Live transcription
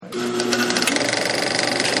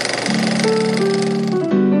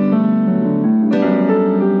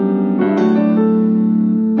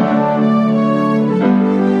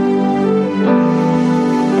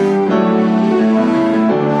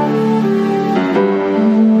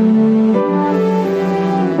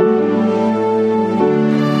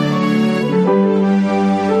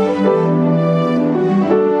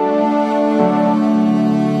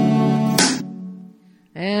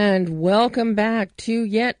welcome back to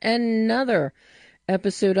yet another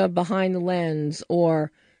episode of Behind the Lens,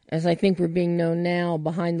 or as I think we're being known now,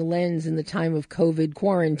 Behind the Lens in the time of COVID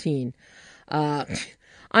quarantine. I'm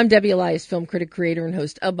Debbie Elias, film critic, creator, and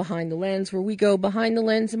host of Behind the Lens, where we go behind the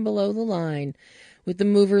lens and below the line with the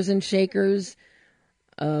movers and shakers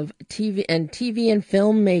of TV and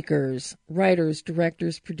filmmakers, writers,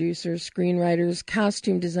 directors, producers, screenwriters,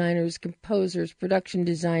 costume designers, composers, production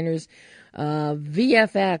designers,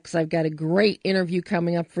 VFX. I've got a great interview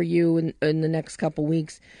coming up for you in the next couple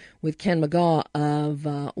weeks with Ken McGaw of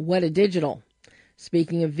Weta Digital.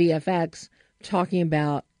 Speaking of VFX, talking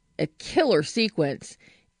about a killer sequence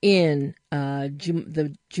in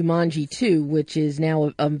the Jumanji 2, which is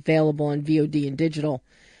now available on VOD and digital,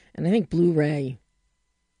 and I think Blu-ray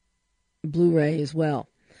as well.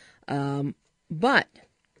 But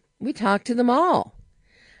we talked to them all,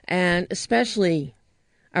 and especially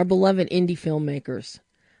our beloved indie filmmakers,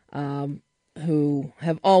 who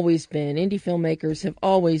have always been,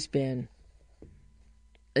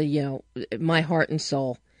 my heart and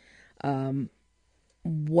soul.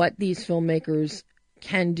 What these filmmakers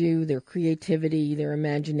can do, their creativity, their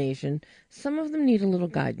imagination. Some of them need a little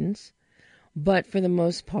guidance, but for the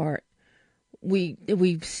most part, we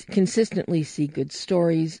consistently see good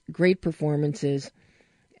stories, great performances,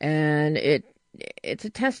 and it's a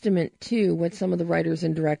testament to what some of the writers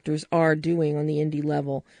and directors are doing on the indie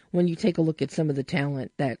level when you take a look at some of the talent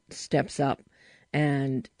that steps up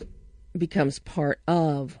and becomes part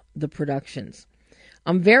of the productions.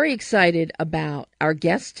 I'm very excited about our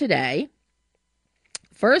guest today.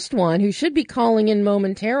 First one, who should be calling in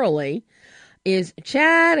momentarily, is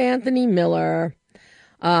Chad Anthony Miller.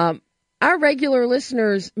 Our regular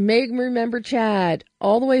listeners may remember Chad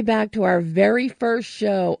all the way back to our very first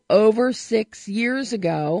show over 6 years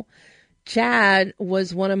ago. Chad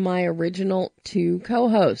was one of my original 2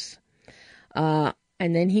 co-hosts. And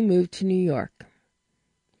then he moved to New York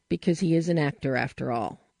because he is an actor after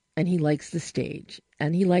all. And he likes the stage.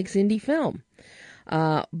 And he likes indie film.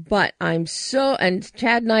 But and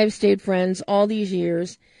Chad and I have stayed friends all these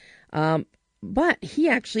years. But he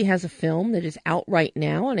actually has a film that is out right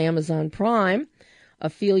now on Amazon Prime,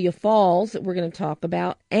 Ophelia Falls, that we're going to talk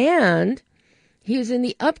about. And he was in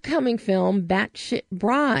the upcoming film Batshit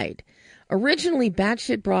Bride. Originally,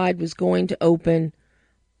 Batshit Bride was going to open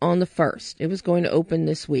on the 1st. It was going to open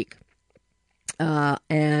this week.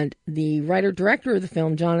 And the writer-director of the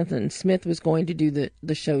film, Jonathan Smith, was going to do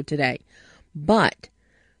the show today. But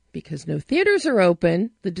because no theaters are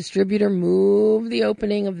open, the distributor moved the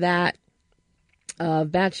opening of that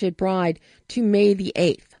Batshit Bride to May the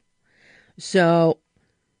 8th. So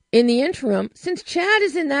in the interim, since Chad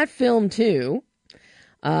is in that film too,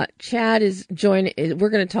 Chad is joining. We're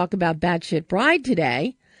going to talk about Batshit Bride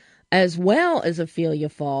today, as well as Ophelia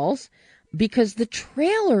Falls, because the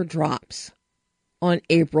trailer drops on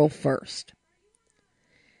April 1st.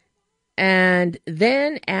 And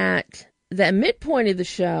then at the midpoint of the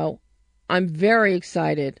show, I'm very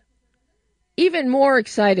excited, even more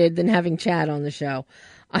excited than having Chad on the show.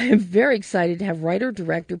 I am very excited to have writer,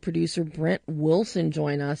 director, producer Brent Wilson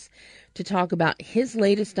join us to talk about his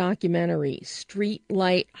latest documentary,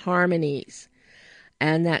 Streetlight Harmonies,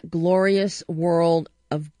 and that glorious world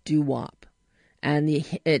of doo-wop. And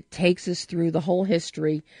it takes us through the whole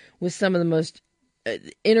history with some of the most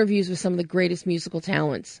interviews with some of the greatest musical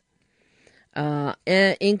talents,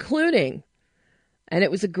 including, and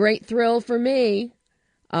it was a great thrill for me,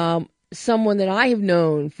 someone that I have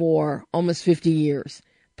known for almost 50 years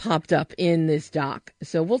popped up in this doc.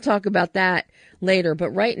 So we'll talk about that later.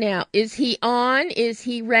 But right now, is he on? Is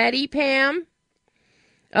he ready, Pam?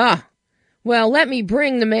 Well, let me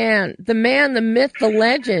bring the man, the myth, the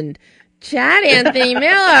legend, Chad Anthony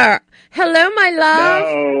Miller. Hello, my love.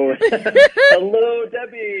 No. Hello,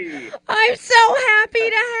 Debbie. I'm so happy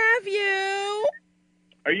to have you.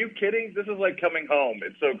 Are you kidding? This is like coming home.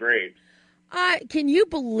 It's so great. Can you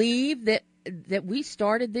believe that we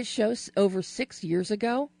started this show over 6 years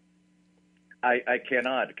ago? I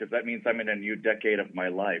cannot, because that means I'm in a new decade of my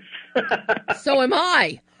life. So am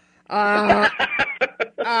I.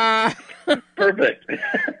 Perfect.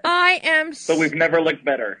 I am. So we've never looked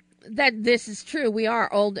better. That this is true. We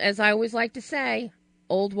are old, as I always like to say,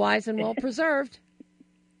 old, wise, and well preserved.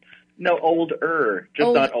 No, older,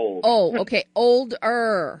 just not old. Oh, okay,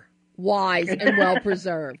 older, wise, and well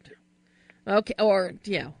preserved. Okay, or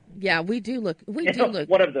yeah, we do look. One of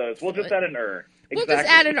those. We'll just add an We'll just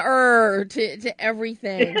add an to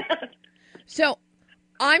everything. So,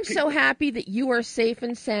 I'm so happy that you are safe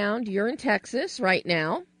and sound. You're in Texas right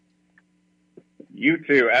now. You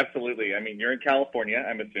too, absolutely. I mean, you're in California,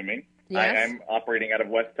 I'm assuming. Yes. I'm operating out of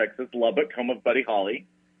West Texas, Lubbock, home of Buddy Holly.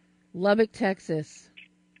 Lubbock, Texas.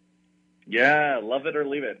 Yeah, love it or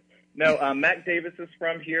leave it. No, Matt Davis is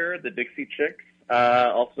from here. The Dixie Chicks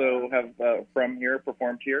also have from here,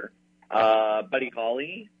 performed here. Buddy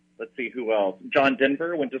Holly. Let's see, who else? John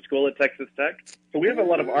Denver went to school at Texas Tech. So we have a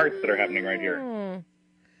lot of arts that are happening right here.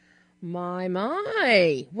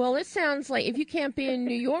 My. Well, it sounds like if you can't be in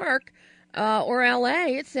New York or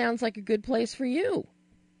L.A., it sounds like a good place for you.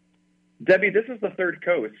 Debbie, this is the third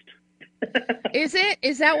coast. Is it?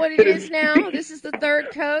 Is that what it is now? This is the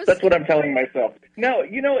third coast? That's what I'm telling myself. No,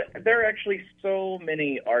 there are actually so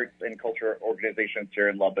many arts and culture organizations here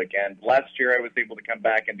in Lubbock. And last year I was able to come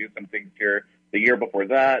back and do some things here. The year before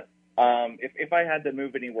that, if I had to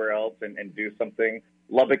move anywhere else and do something,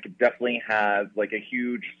 Lubbock definitely has like a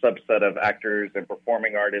huge subset of actors and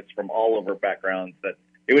performing artists from all over backgrounds that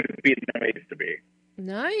it would be an amazing to be.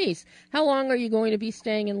 Nice. How long are you going to be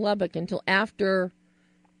staying in Lubbock until after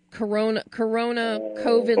Corona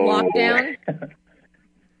COVID lockdown?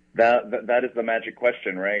 That is the magic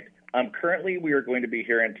question, right? Currently, we are going to be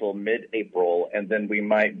here until mid-April, and then we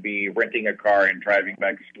might be renting a car and driving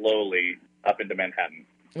back slowly up into Manhattan.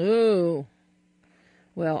 Ooh.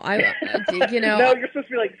 Well, No, you're supposed to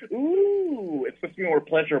be like, ooh. It's supposed to be more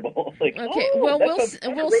pleasurable. Like, okay. Oh, well, road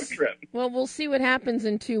trip. We'll see what happens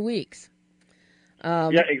in 2 weeks.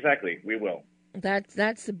 Yeah, exactly. We will.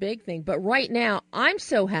 That's the big thing. But right now, I'm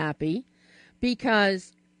so happy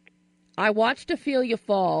because I watched Ophelia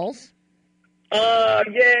Falls.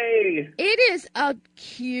 Yay! It is a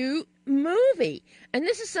cute movie. And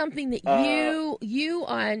this is something that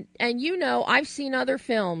I've seen other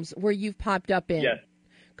films where you've popped up in. Yes.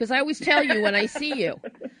 Because I always tell you when I see you.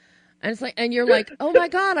 And it's like, and you're like, oh my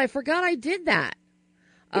God, I forgot I did that.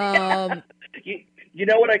 You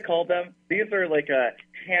know what I call them? These are like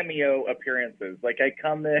cameo appearances. Like I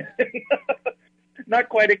come in, not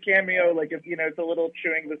quite a cameo. Like if it's a little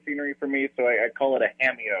chewing the scenery for me, so I call it a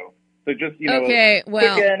hameo. So just okay,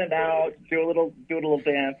 well, quick in and out, do a little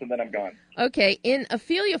dance, and then I'm gone. Okay, in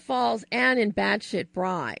Ophelia Falls and in Bad Shit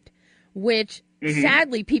Bride, which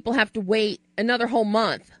sadly people have to wait another whole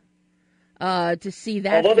month to see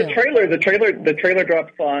that. Although film. the trailer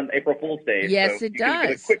drops on April Fool's Day. Yes, so it you does. can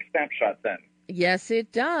get a quick snapshot then. Yes,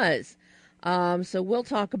 it does. So we'll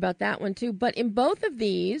talk about that one too. But in both of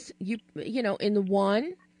these, in the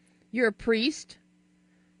one, you're a priest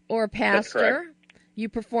or a pastor. You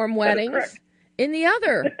perform weddings. In the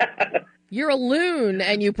other, you're a loon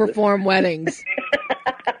and you perform weddings.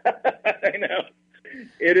 I know.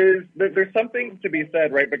 It is. There's something to be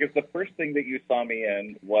said, right? Because the first thing that you saw me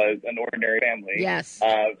in was An Ordinary Family. Yes.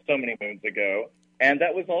 So many moons ago. And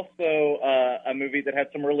that was also a movie that had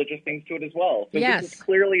some religious things to it as well. So yes. This is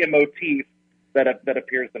clearly a motif that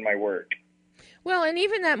appears in my work. Well, and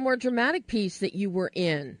even that more dramatic piece that you were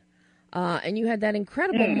in, and you had that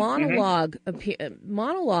incredible monologue. It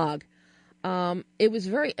was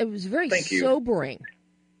very sobering.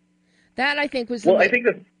 That I think was. I think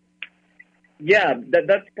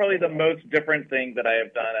that's probably the most different thing that I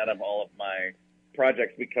have done out of all of my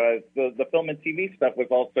projects, because the film and TV stuff was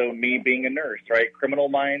also me being a nurse, right? Criminal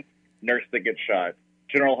Minds, nurse that gets shot.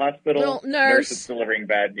 General Hospital, nurse that's delivering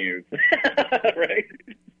bad news, right?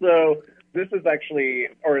 So this is actually,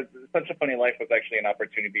 or Such a Funny Life was actually an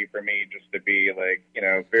opportunity for me just to be like,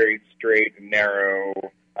 very straight, narrow,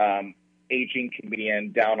 aging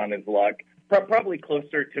comedian, down on his luck, probably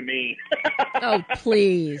closer to me. Oh,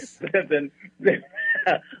 please. than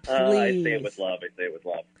I say it with love.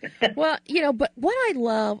 Well, but what I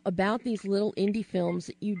love about these little indie films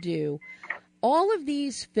that you do, all of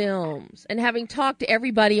these films, and having talked to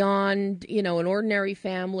everybody on, An Ordinary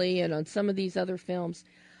Family and on some of these other films,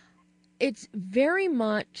 it's very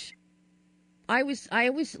much, I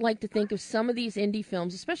always like to think of some of these indie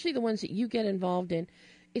films, especially the ones that you get involved in,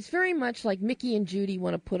 it's very much like Mickey and Judy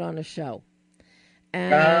want to put on a show.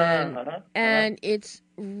 And it's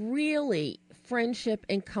really friendship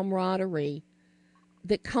and camaraderie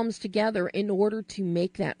that comes together in order to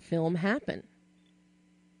make that film happen.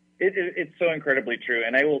 It's so incredibly true.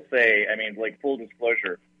 And I will say, full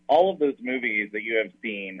disclosure, all of those movies that you have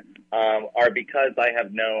seen are because I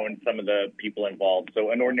have known some of the people involved.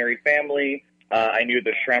 So An Ordinary Family, I knew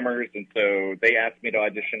the Schremmers, and so they asked me to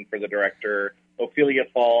audition for the director. Ophelia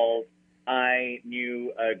Falls, I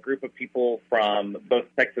knew a group of people from both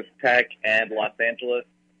Texas Tech and Los Angeles.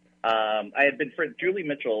 I had been friends. Julie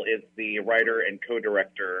Mitchell is the writer and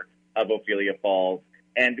co-director of Ophelia Falls,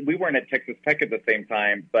 and we weren't at Texas Tech at the same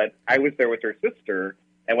time, but I was there with her sister,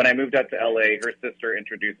 and when I moved out to L.A., her sister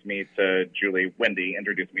introduced me to Julie. Wendy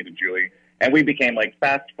introduced me to Julie, and we became,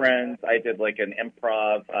 fast friends. I did, an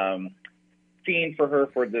improv scene for her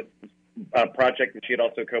for this project that she had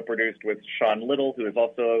also co-produced with Sean Little, who is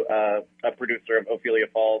also a producer of Ophelia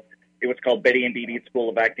Falls. It was called Betty and Dee Dee's School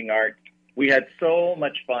of Acting Art. We had so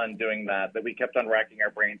much fun doing that we kept on racking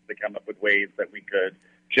our brains to come up with ways that we could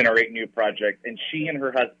generate new projects. And she and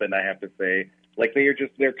her husband, I have to say, like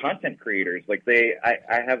they're content creators. Like I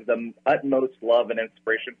have the utmost love and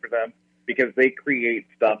inspiration for them because they create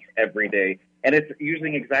stuff every day. And it's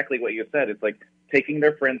using exactly what you said. It's like taking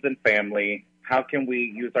their friends and family. How can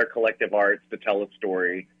we use our collective arts to tell a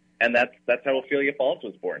story? And that's how Ophelia Falls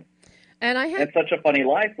was born. And It's Such a Funny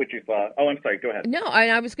Life, which you saw. Oh, I'm sorry. Go ahead. No,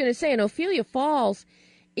 I was going to say, in Ophelia Falls,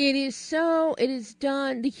 it is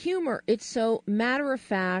done, the humor, it's so matter of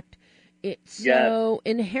fact, it's so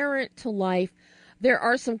inherent to life. There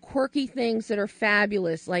are some quirky things that are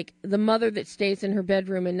fabulous, like the mother that stays in her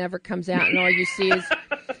bedroom and never comes out, and all you see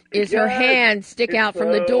is her hand stick out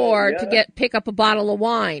from the door to pick up a bottle of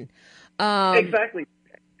wine. Exactly.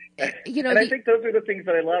 You know, and I think those are the things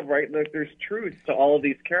that I love, right? Like, there's truth to all of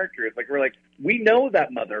these characters. Like, we know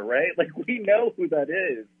that mother, right? Like, we know who that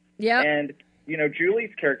is. Yeah. And,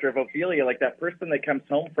 Julie's character of Ophelia, like that person that comes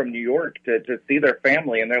home from New York to see their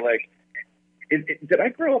family, and they're like, did I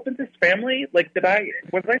grow up in this family? Like,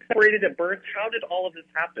 was I separated at birth? How did all of this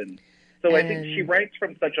happen? So I think she writes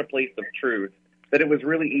from such a place of truth that it was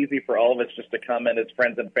really easy for all of us just to come in as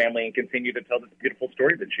friends and family and continue to tell this beautiful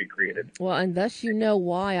story that she created. Well, and thus you know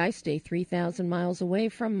why I stay 3,000 miles away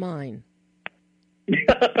from mine.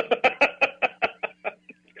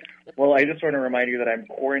 Well, I just want to remind you that I'm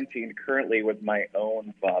quarantined currently with my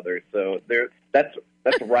own father, so that's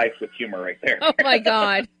rife with humor right there. Oh my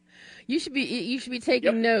God, you should be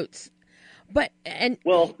taking notes. But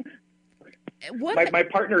what my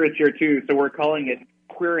partner is here too, so we're calling it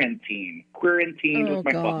Quarantine with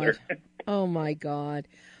my father. Oh my God.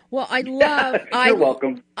 Well, I love. You're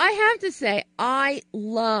welcome. I have to say, I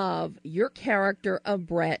love your character of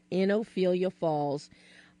Brett in Ophelia Falls.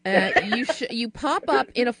 You pop up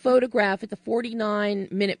in a photograph at the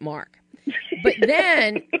 49-minute mark, but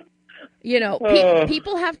then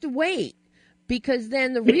people have to wait because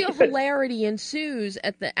then the real hilarity ensues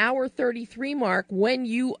at the hour 33 mark when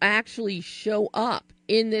you actually show up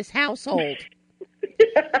in this household.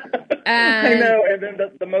 I know, and then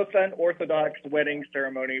the most unorthodox wedding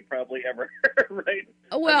ceremony probably ever, right?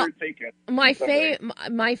 Well, ever taken. My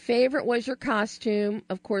favorite was your costume,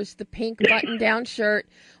 of course, the pink button-down shirt,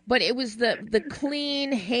 but it was the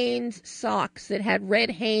clean Hanes socks that had red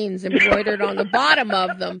Hanes embroidered on the bottom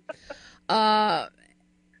of them.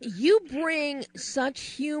 You bring such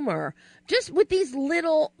humor just with these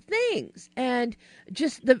little things, and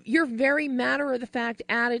just your very matter-of-the-fact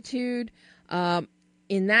attitude.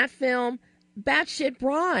 In that film, Batshit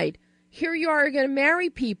Bride. Here you are going to marry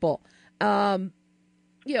people. First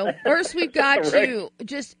we've got right. you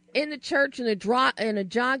just in the church in a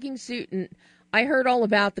jogging suit, and I heard all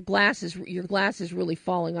about your glasses really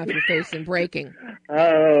falling off your face and breaking.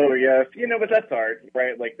 Oh, yes. But that's art,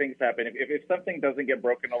 right? Like, things happen. If something doesn't get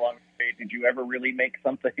broken along the way, did you ever really make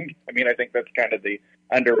something? I mean, I think that's kind of the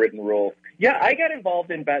underwritten rule. Yeah, I got involved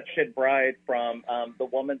in Batshit Bride from the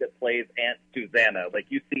woman that plays Aunt Susanna. Like,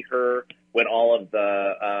 you see her when all of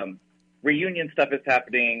the reunion stuff is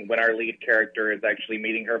happening, when our lead character is actually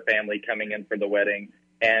meeting her family coming in for the wedding.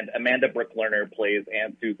 And Amanda Brooke Lerner plays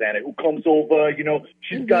Aunt Susanna, who comes over,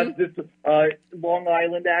 she's got this Long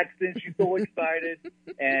Island accent. She's so excited.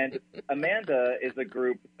 And Amanda is a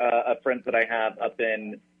group of friends that I have up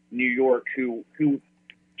in New York who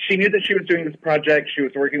she knew that she was doing this project. She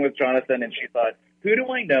was working with Jonathan, and she thought, who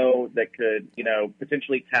do I know that could,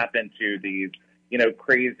 potentially tap into these,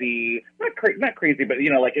 crazy, not crazy, but,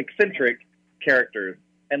 like eccentric characters.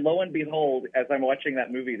 And lo and behold, as I'm watching that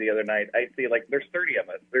movie the other night, I see, like, there's 30 of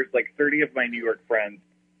us. There's, like, 30 of my New York friends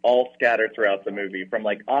all scattered throughout the movie, from,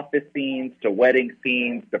 like, office scenes to wedding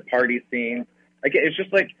scenes to party scenes. Like, it's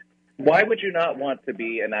just, like, why would you not want to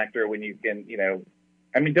be an actor when you can,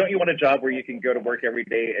 don't you want a job where you can go to work every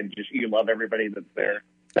day and just you love everybody that's there?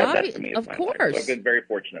 That to me is of my course. life. So I've been very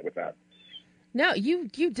fortunate with that. No, you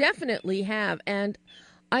definitely have. And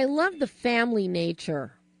I love the family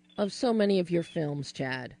nature of so many of your films,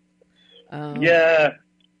 Chad. Yeah.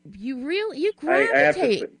 You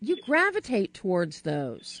gravitate towards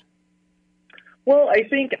those. Well, I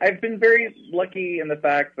think I've been very lucky in the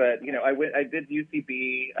fact that, I did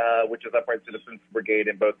UCB, which is Upright Citizens Brigade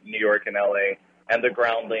in both New York and LA, and the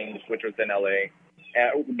Groundlings, which was in LA.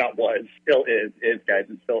 Still is, guys.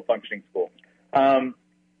 It's still a functioning school.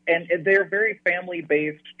 And they're very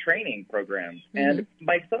family-based training programs. Mm-hmm. And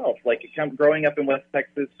myself, growing up in West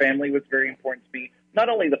Texas, family was very important to me. not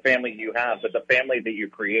only the family you have, but the family that you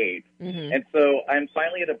create. Mm-hmm. And so I'm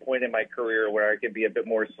finally at a point in my career where I can be a bit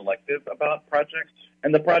more selective about projects.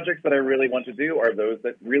 And the projects that I really want to do are those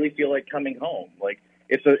that really feel like coming home. Like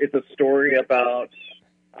it's a story about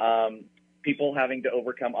people having to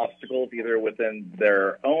overcome obstacles either within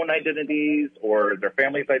their own identities or their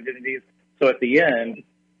family's identities. So at the end,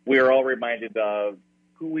 we are all reminded of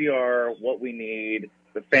who we are, what we need,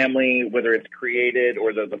 the family, whether it's created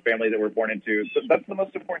or the family that we're born into. So that's the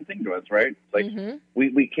most important thing to us, right? Like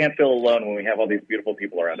we can't feel alone when we have all these beautiful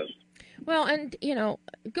people around us. Well, and,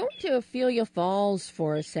 going to Ophelia Falls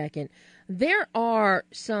for a second, there are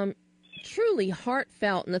some truly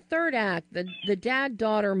heartfelt in the third act, the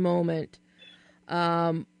dad-daughter moment,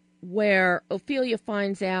 where Ophelia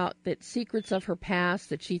finds out that secrets of her past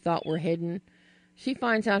that she thought were hidden, she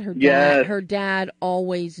finds out her dad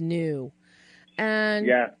always knew. And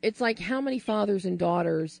it's like, how many fathers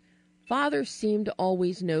seem to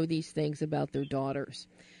always know these things about their daughters.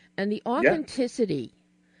 And the authenticity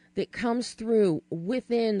that comes through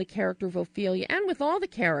within the character of Ophelia and with all the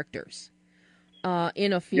characters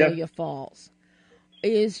in Ophelia Falls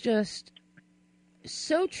is just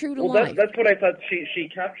so true to life. That's what I thought she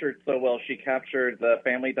captured so well. She captured the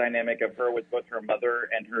family dynamic of her with both her mother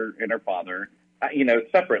and her father,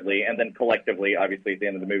 separately, and then collectively, obviously, at the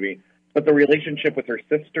end of the movie. But the relationship with her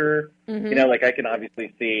sister, I can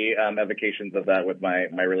obviously see evocations of that with my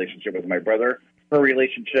relationship with my brother. Her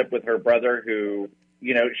relationship with her brother, who,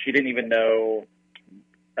 she didn't even know.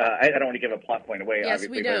 I don't want to give a plot point away,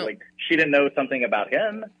 obviously, but she didn't know something about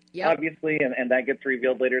him, obviously, and that gets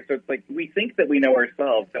revealed later. So it's like we think that we know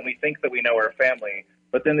ourselves and we think that we know our family,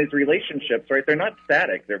 but then these relationships, right? They're not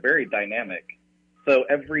static; they're very dynamic. So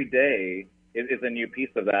every day is a new piece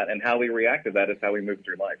of that, and how we react to that is how we move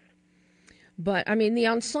through life. But, I mean, the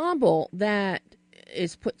ensemble that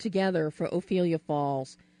is put together for Ophelia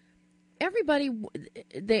Falls, everybody,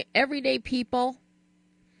 the everyday people,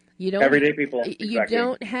 everyday people, exactly. You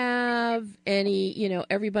don't have any,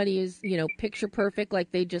 everybody is, picture perfect,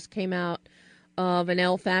 like they just came out of an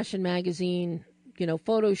Elle Fashion magazine,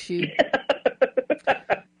 photo shoot.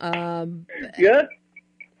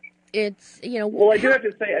 It's, Well, I do have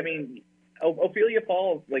to say, I mean, Ophelia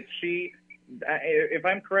Falls, if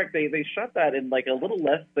I'm correct, they shot that in a little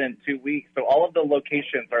less than 2 weeks. So all of the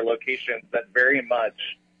locations are locations that very much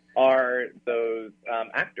are those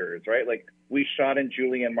actors, right? Like we shot in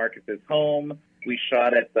Julie and Marcus's home. We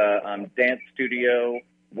shot at the dance studio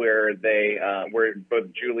where where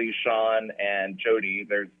both Julie, Sean, and Jody,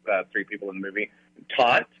 there's 3 people in the movie,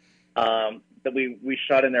 taught. That we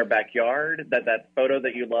shot in their backyard. That photo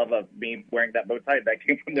that you love of me wearing that bow tie, that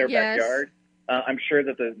came from their backyard. I'm sure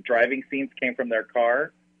that the driving scenes came from their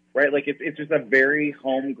car, right? Like it's just a very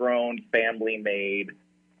homegrown, family-made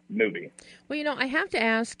movie. Well, I have to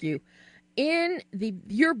ask you, in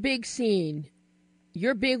your big scene,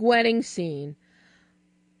 your big wedding scene,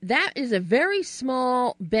 that is a very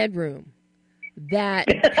small bedroom.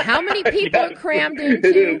 That how many people are crammed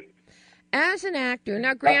into? As an actor,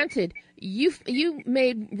 now granted, you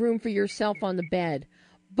made room for yourself on the bed,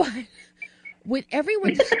 but with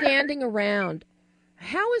everyone standing around,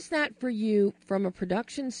 how is that for you from a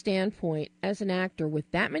production standpoint as an actor with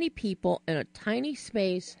that many people in a tiny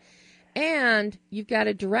space, and you've got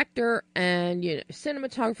a director and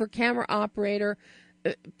cinematographer, camera operator,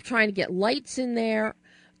 trying to get lights in there?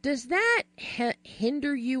 Does that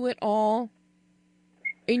hinder you at all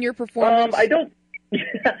in your performance?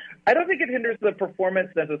 I don't think it hinders the performance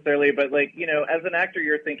necessarily, but as an actor,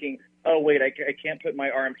 you're thinking, oh wait, I can't put my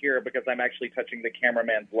arm here because I'm actually touching the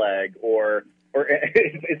cameraman's leg, or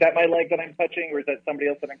is that my leg that I'm touching, or is that somebody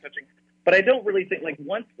else that I'm touching? But I don't really think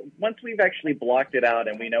once we've actually blocked it out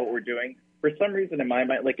and we know what we're doing, for some reason in my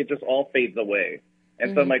mind, it just all fades away.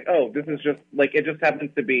 And so I'm like, oh, this is just it just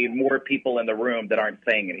happens to be more people in the room that aren't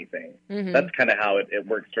saying anything. That's kind of how it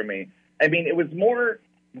works for me. I mean, it was more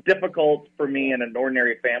difficult for me in an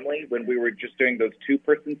ordinary family when we were just doing those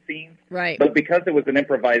 2-person scenes. Right. But because it was an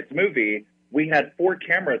improvised movie, we had 4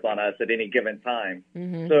 cameras on us at any given time.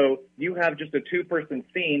 So you have just a 2-person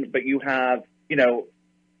scene, but you have,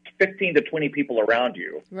 15 to 20 people around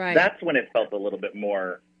you. Right. That's when it felt a little bit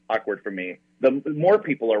more awkward for me. The more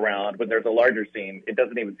people around, when there's a larger scene, it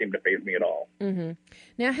doesn't even seem to faze me at all.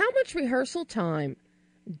 Now, how much rehearsal time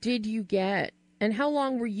did you get, and how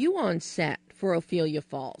long were you on set for Ophelia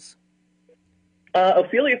Falls?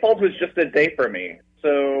 Ophelia Falls was just a day for me.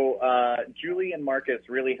 So Julie and Marcus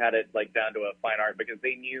really had it down to a fine art because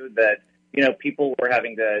they knew that people were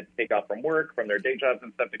having to take off from work, from their day jobs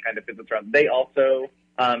and stuff to kind of fit this around. They also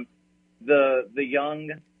the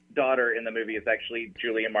young daughter in the movie is actually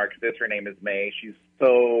Julia Marcus. Her name is May. She's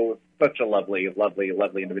such a lovely, lovely,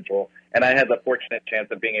 lovely individual. And I had the fortunate chance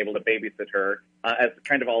of being able to babysit her as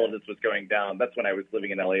kind of all of this was going down. That's when I was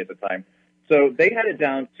living in LA at the time. So they had it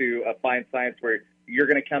down to a fine science where you're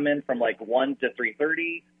going to come in from like 1 to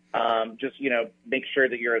 3:30. Just, make sure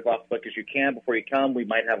that you're as off book as you can before you come. We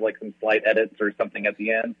might have like some slight edits or something at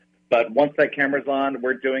the end. But once that camera's on,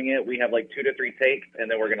 we're doing it. We have like 2 to 3 takes, and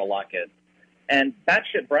then we're going to lock it. And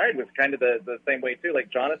Batshit Bride was kind of the same way, too. Like,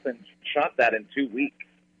 Jonathan shot that in 2 weeks.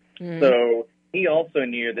 Mm. So he also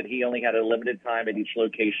knew that he only had a limited time at each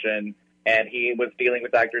location, and he was dealing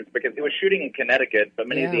with actors because he was shooting in Connecticut, but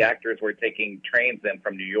many of the actors were taking trains in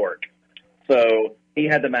from New York. So he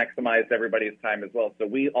had to maximize everybody's time as well. So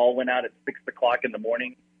we all went out at 6 o'clock in the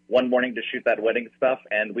morning, one morning to shoot that wedding stuff,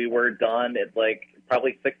 and we were done at like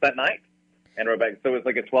probably 6 that night. And we're back. So it was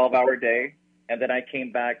like a 12-hour day. And then I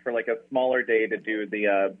came back for like a smaller day to do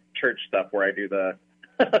the church stuff where I do the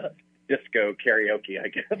disco karaoke, I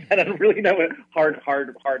guess. I don't really know what hard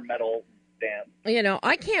metal dance.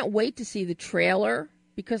 I can't wait to see the trailer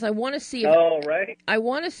because I want to see. Right. I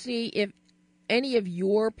want to see if any of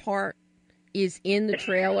your part is in the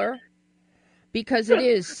trailer because it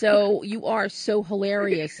is so. You are so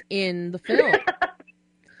hilarious in the film.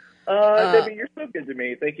 Debbie, you're so good to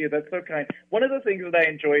me. Thank you. That's so kind. One of the things that I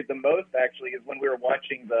enjoyed the most, actually, is when we were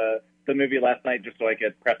watching the movie last night, just so I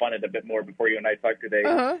could prep on it a bit more before you and I talk today.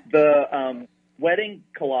 Uh-huh. The wedding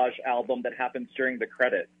collage album that happens during the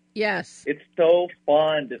credits. Yes. It's so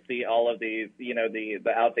fun to see all of these, the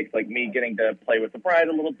outtakes, like me getting to play with the bride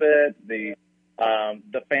a little bit, the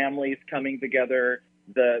families coming together,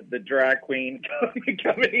 the drag queen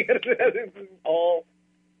coming in. All.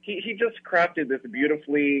 He just crafted this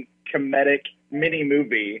beautifully comedic mini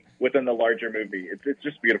movie within the larger movie. It's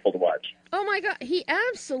just beautiful to watch. Oh my God, he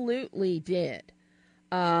absolutely did.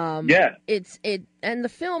 And the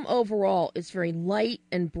film overall is very light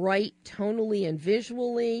and bright, tonally and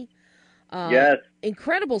visually. Yes,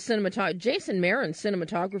 incredible cinematography. Jason Marin's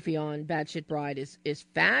cinematography on Batshit Bride is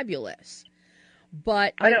fabulous.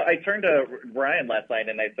 But I know I turned to Ryan last night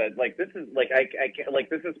and I said, like, this is like I can't, like,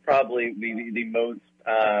 this is probably the most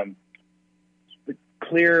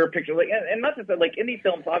clear picture. Like, and not just that, like, indie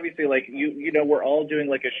films, obviously, like we're all doing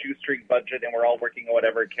like a shoestring budget and we're all working on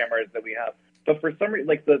whatever cameras that we have. But for some reason,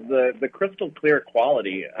 like the crystal clear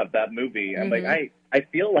quality of that movie, I'm like, I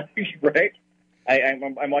feel like right.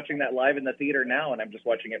 I'm watching that live in the theater now, and I'm just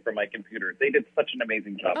watching it from my computer. They did such an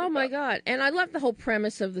amazing job. Oh my God! And I love the whole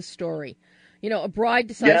premise of the story. A bride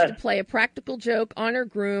decides to play a practical joke on her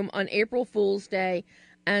groom on April Fool's Day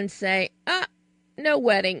and say, no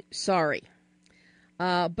wedding, sorry.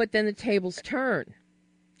 But then the tables turn.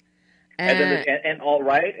 And then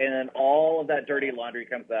all of that dirty laundry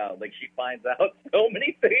comes out. Like, she finds out so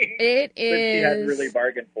many things that she had really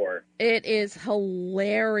bargained for. It is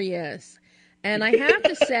hilarious. And I have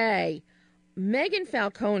to say, Megan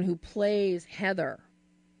Falcone, who plays Heather,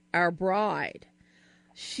 our bride,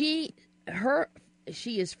 she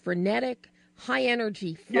is frenetic, high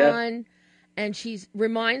energy, fun, and she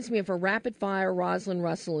reminds me of a rapid fire Rosalind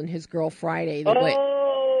Russell in His Girl Friday.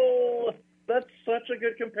 That's such a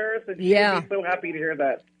good comparison. She would be so happy to hear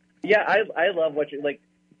that. Yeah, I love what you like.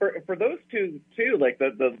 For those two too, like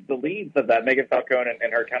the leads of that, Megan Falcone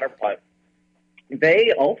and her counterpart,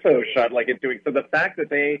 they also shot like it's doing. So the fact that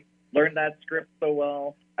they learned that script so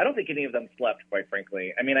well, I don't think any of them slept, quite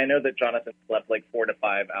frankly. I mean, I know that Jonathan slept like 4 to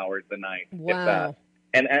 5 hours a night. Wow. If that.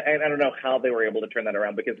 And I don't know how they were able to turn that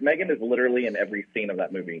around because Megan is literally in every scene of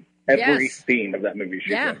that movie. Every scene of that movie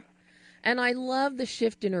she's in. And I love the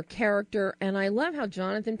shift in her character, and I love how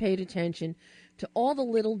Jonathan paid attention to all the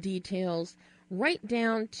little details, right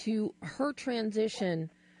down to her transition,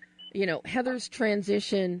 Heather's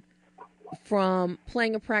transition from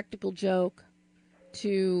playing a practical joke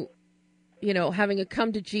to, having a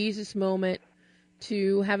come-to-Jesus moment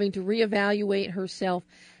to having to reevaluate herself.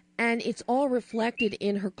 And it's all reflected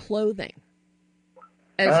in her clothing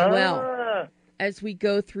as well as we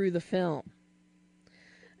go through the film.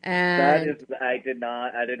 And I did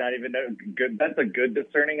not even know. Good. That's a good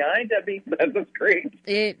discerning eye, Debbie. That's great.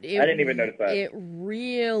 I didn't even notice that. It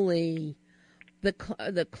really, the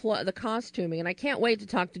costuming, and I can't wait to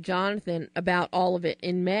talk to Jonathan about all of it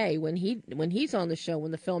in May when he's on the show,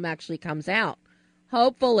 when the film actually comes out.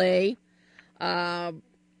 Hopefully.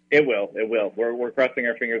 It will. We're crossing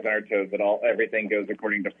our fingers and our toes that everything goes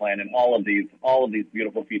according to plan, and all of these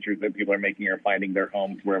beautiful features that people are making are finding their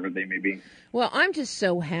homes wherever they may be. Well, I'm just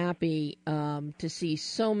so happy to see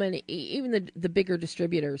so many, even the bigger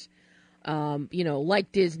distributors,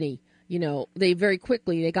 like Disney. They very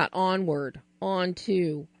quickly got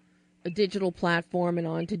onto a digital platform and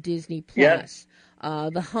onto Disney Yes.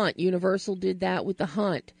 Plus. The Hunt, Universal did that with The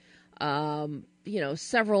Hunt.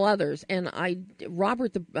 Several others. And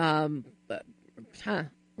Robert the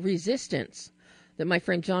Resistance, that my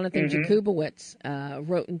friend Jonathan Jakubowicz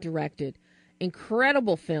wrote and directed.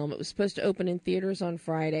 Incredible film. It was supposed to open in theaters on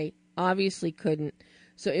Friday. Obviously couldn't.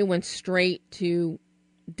 So it went straight to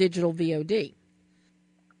digital VOD.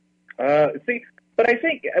 But I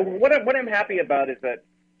think what I'm happy about is that,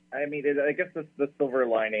 I mean, I guess the silver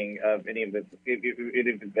lining of any of this,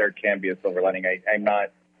 if there can be a silver lining, I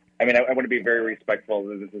want to be very respectful.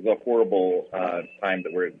 This is a horrible time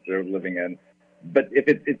that we're living in. But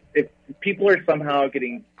if people are somehow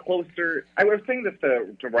getting closer, I was saying this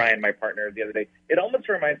to Ryan, my partner, the other day. It almost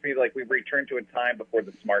reminds me like we've returned to a time before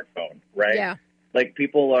the smartphone, right? Yeah. Like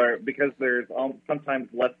people are, because there's sometimes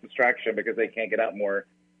less distraction because they can't get out more,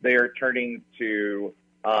 they are turning to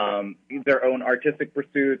their own artistic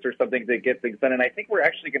pursuits or something to get things done. And I think we're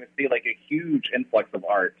actually going to see like a huge influx of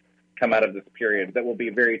art come out of this period that will be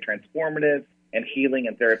very transformative and healing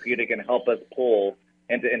and therapeutic and help us pull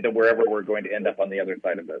into wherever we're going to end up on the other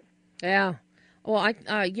side of this. Yeah. Well,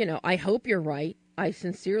 I hope you're right. I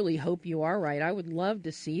sincerely hope you are right. I would love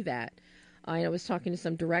to see that. I was talking to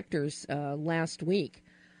some directors last week,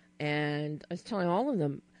 and I was telling all of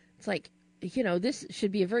them, it's like, this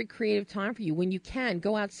should be a very creative time for you. When you can,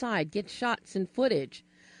 go outside, get shots and footage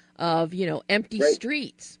of, empty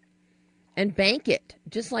streets and bank it,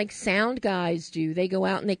 just like sound guys do. They go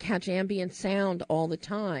out and they catch ambient sound all the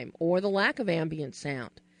time, or the lack of ambient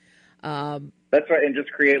sound. That's right, and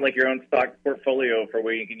just create like your own stock portfolio for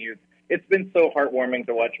where you can use. It's been so heartwarming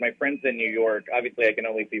to watch my friends in New York. Obviously, I can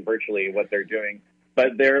only see virtually what they're doing,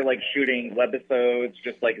 but they're like shooting webisodes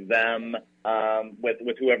just like them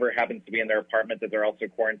with whoever happens to be in their apartment that they're also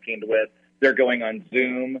quarantined with. They're going on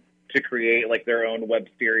Zoom to create like their own web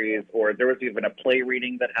series, or there was even a play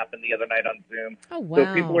reading that happened the other night on Zoom. Oh, wow.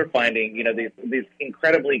 So people are finding, these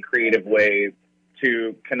incredibly creative ways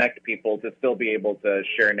to connect people to still be able to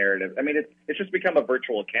share narrative. I mean, it's just become a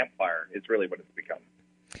virtual campfire. It's really what it's become.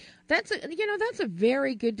 That's a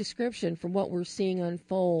very good description for what we're seeing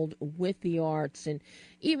unfold with the arts, and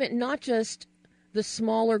even not just the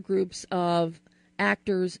smaller groups of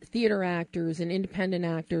actors, theater actors, and independent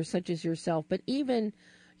actors such as yourself, but even,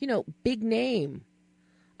 big name.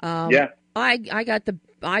 I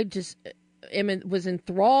was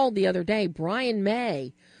enthralled the other day. Brian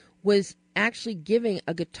May was actually giving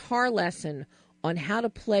a guitar lesson on how to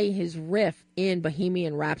play his riff in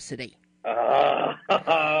Bohemian Rhapsody.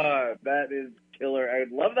 That is killer. I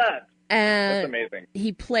would love that. That's amazing.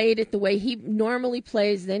 He played it the way he normally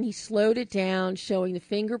plays. Then he slowed it down, showing the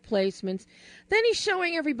finger placements. Then he's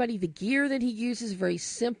showing everybody the gear that he uses. Very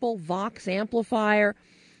simple Vox amplifier.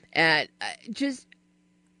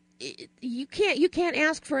 You can't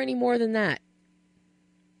ask for any more than that.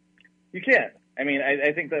 You can't. I mean,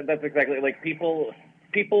 I think that's exactly like people.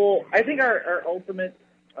 I think our ultimate.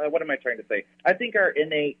 What am I trying to say? I think our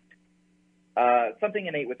innate. Something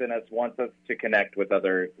innate within us wants us to connect with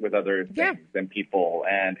other things and people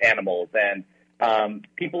and animals, and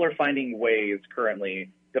people are finding ways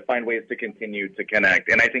currently to find ways to continue to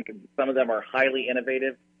connect. And I think some of them are highly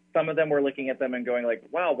innovative. Some of them we're looking at them and going like,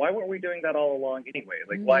 wow, why weren't we doing that all along anyway?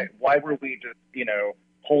 Like, why were we just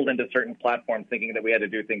hold into certain platforms thinking that we had to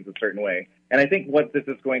do things a certain way? And I think what this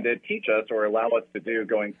is going to teach us or allow us to do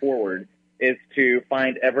going forward is to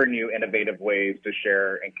find ever new innovative ways to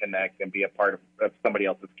share and connect and be a part of somebody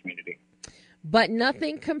else's community. But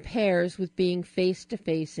nothing compares with being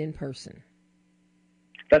face-to-face in person.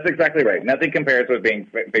 That's exactly right. Nothing compares with being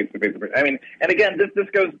face-to-face in person. I mean, and again, this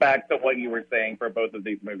goes back to what you were saying for both of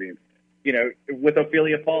these movies. With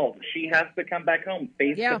Ophelia Falls, she has to come back home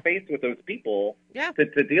face-to-face with those people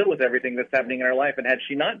to deal with everything that's happening in her life. And had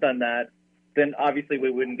she not done that, then obviously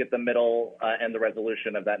we wouldn't get the middle and the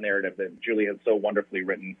resolution of that narrative that Julie has so wonderfully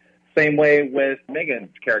written. Same way with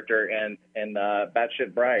Megan's character in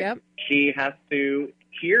Batshit Bride. Yep. She has to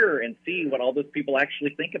hear and see what all those people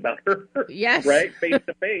actually think about her, right, face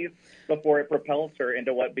to face, before it propels her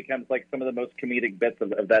into what becomes like some of the most comedic bits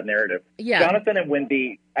of that narrative. Yeah. Jonathan and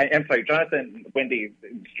Wendy,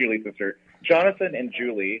 Julie's sister. Jonathan and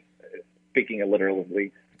Julie, speaking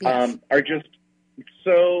alliteratively, are just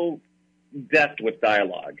so deft with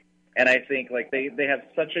dialogue, and I think like they have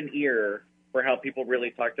such an ear for how people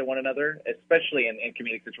really talk to one another, especially in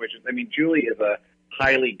comedic situations. I mean, Julie is a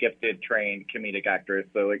highly gifted, trained comedic actress,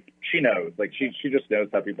 so like she knows, like she just knows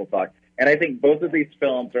how people talk. And I think both of these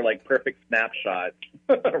films are like perfect snapshots,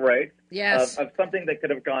 right? Yes, of something that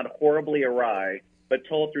could have gone horribly awry, but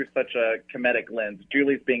told through such a comedic lens.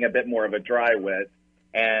 Julie's being a bit more of a dry wit,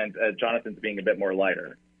 and Jonathan's being a bit more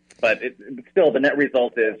lighter. But still, the net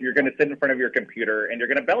result is you're going to sit in front of your computer and you're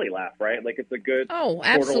going to belly laugh, right? Like it's a good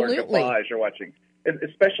absolutely. chortle or guffaw as you're watching.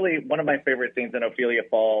 Especially one of my favorite scenes in Ophelia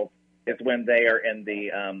Falls is when they are in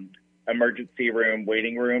the emergency room,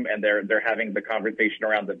 waiting room, and they're having the conversation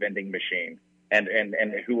around the vending machine and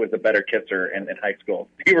who was a better kisser in high school.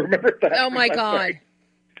 Do you remember that? Oh my God.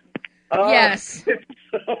 Yes.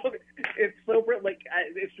 It's so like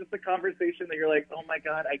it's just a conversation that you're like, oh my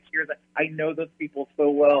God, I hear that. I know those people so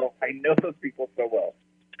well.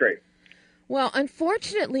 It's great. Well,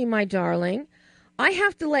 unfortunately, my darling, I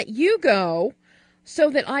have to let you go so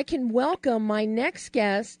that I can welcome my next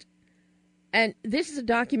guest. And this is a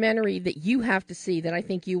documentary that you have to see that I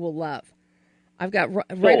think you will love. I've got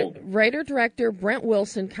writer-director Brent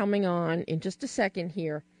Wilson coming on in just a second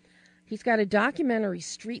here. He's got a documentary,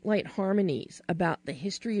 Streetlight Harmonies, about the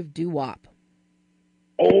history of doo-wop.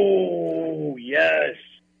 Oh, yes.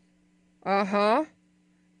 Uh-huh.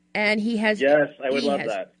 And he has... Yes, I would love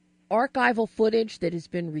that. Archival footage that has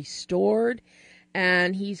been restored,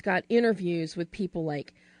 and he's got interviews with people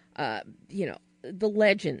like, the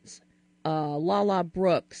legends, Lala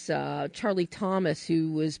Brooks, Charlie Thomas,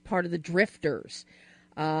 who was part of the Drifters,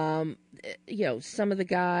 some of the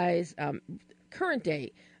guys, current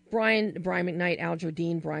day, Brian McKnight, Al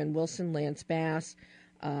Jardine, Brian Wilson, Lance Bass,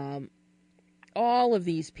 all of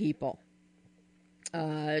these people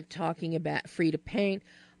talking about Frida Payne.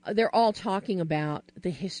 They're all talking about the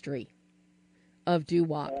history of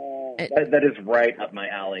doo-wop. That is right up my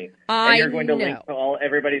alley. And you're going to link to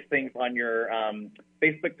everybody's things on your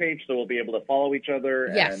Facebook page, so we'll be able to follow each other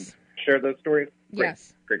and share those stories. Great.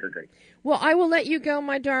 Yes. Great. Well, I will let you go,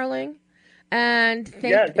 my darling. And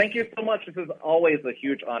thank you so much. This is always a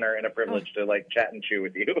huge honor and a privilege to chat and chew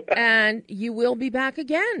with you. And you will be back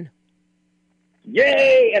again.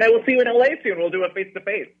 Yay! And I will see you in LA soon. We'll do a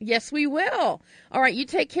face-to-face. Yes, we will. All right, you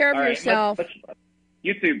take care of yourself.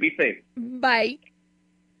 You too. Be safe. Bye.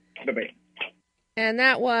 Bye-bye. And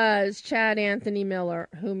that was Chad Anthony Miller,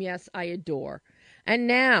 whom, yes, I adore. And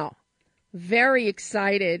now, very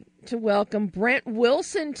excited to welcome Brent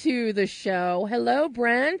Wilson to the show. Hello,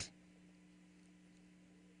 Brent.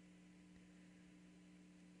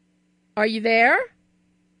 Are you there?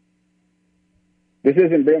 This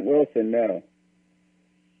isn't Brent Wilson, no.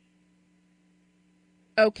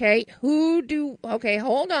 Okay, hold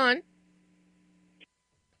on.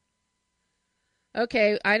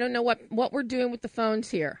 Okay, I don't know what we're doing with the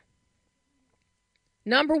phones here.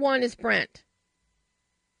 Number one is Brent.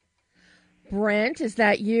 Brent, is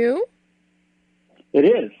that you? It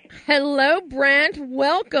is. Hello, Brent.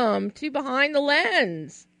 Welcome to Behind the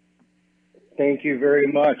Lens. Thank you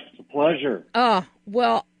very much. It's a pleasure.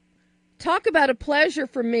 Well, talk about a pleasure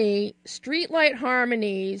for me. Streetlight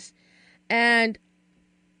Harmonies, and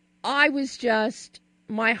I was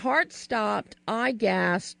my heart stopped. I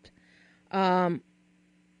gasped. Going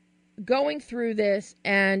through this,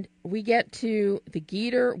 and we get to the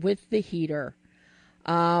Geeter with the heater.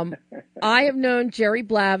 I have known Jerry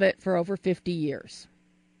Blavat for over 50 years.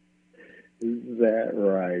 Is that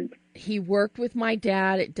right? He worked with my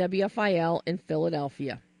dad at WFIL in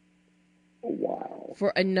Philadelphia. Wow.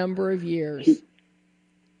 For a number of years.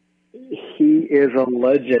 He is a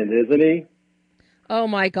legend, isn't he? Oh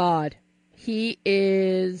my God. He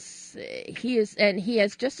is, and he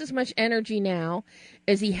has just as much energy now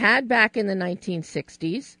as he had back in the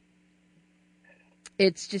 1960s.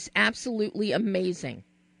 It's just absolutely amazing.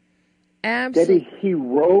 He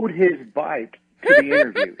rode his bike to the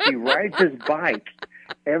interview. He rides his bike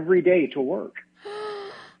every day to work.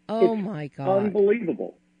 My God.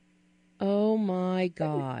 Unbelievable. Oh my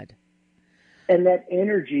God. And that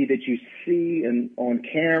energy that you see on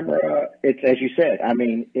camera, it's, as you said, I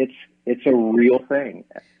mean, it's a real thing.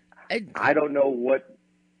 I don't know what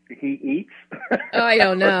he eats. I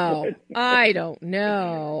don't know.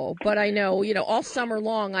 But I know, all summer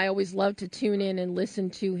long, I always love to tune in and listen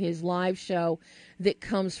to his live show that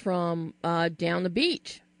comes from down the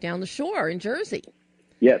beach, down the shore in Jersey.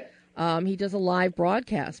 Yes. He does a live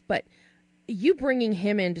broadcast. But you bringing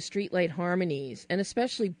him into Streetlight Harmonies, and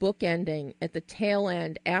especially bookending at the tail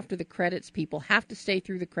end after the credits, people have to stay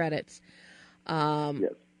through the credits.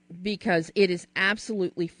 Yes. Because it is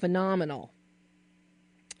absolutely phenomenal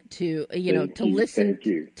to listen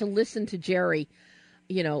to Jerry,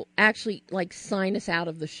 actually sign us out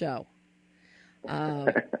of the show.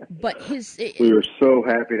 But we were so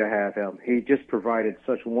happy to have him. He just provided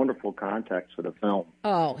such wonderful context for the film.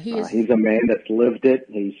 Oh, he's a man that's lived it.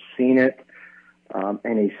 He's seen it,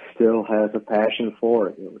 and he still has a passion for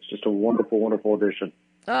it. It was just a wonderful, wonderful addition.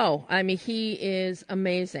 Oh, I mean, he is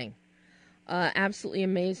amazing. Absolutely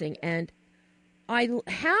amazing. And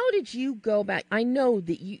how did you go back? I know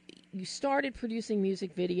that you started producing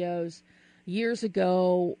music videos years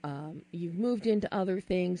ago. You've moved into other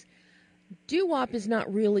things. Doo-wop is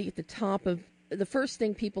not really at the top of the first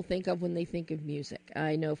thing people think of when they think of music.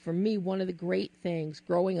 I know for me, one of the great things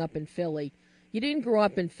growing up in Philly, you didn't grow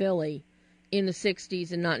up in Philly in the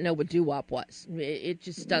 60s and not know what doo-wop was. It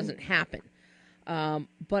just doesn't happen.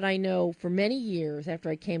 But I know for many years after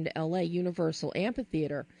I came to L.A., Universal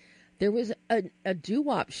Amphitheater, there was a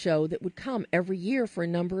doo-wop show that would come every year for a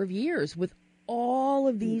number of years with all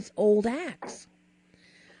of these old acts.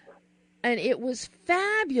 And it was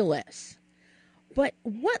fabulous. But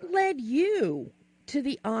what led you to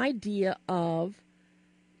the idea of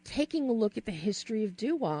taking a look at the history of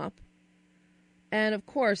doo-wop? And, of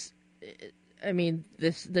course, I mean,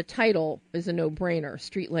 the title is a no-brainer,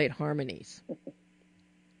 Streetlight Harmonies.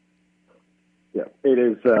 Yeah, it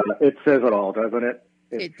is. It says it all, doesn't it?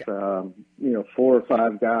 It's 4 or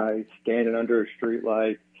 5 guys standing under a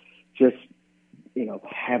streetlight, just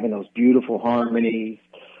having those beautiful harmonies.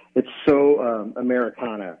 It's so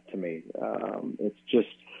Americana to me.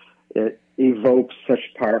 It evokes such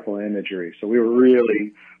powerful imagery. So we were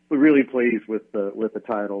really pleased with the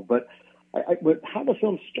title. But how the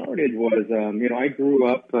film started was, I grew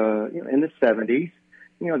up, in the 70s.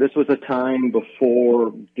 This was a time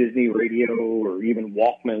before Disney radio or even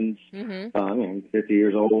Walkmans. 50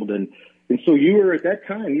 years old, and so you were at that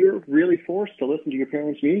time. You were really forced to listen to your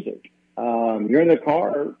parents' music. You're in the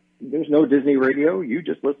car. There's no Disney radio. You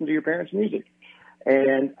just listen to your parents' music,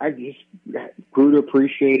 and I just grew to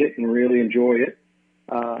appreciate it and really enjoy it.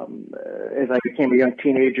 As I became a young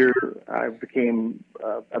teenager, I became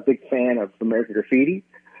a big fan of American Graffiti,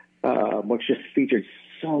 which just featured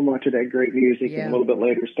so much of that great music, and a little bit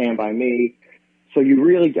later, Stand By Me. So I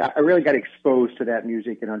really got exposed to that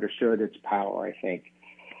music and understood its power, I think.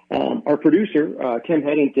 Our producer, Tim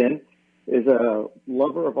Headington, is a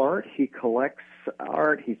lover of art. He collects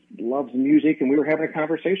art. He loves music, and we were having a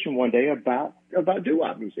conversation one day about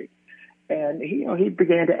doo-wop music. And he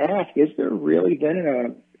began to ask, is there really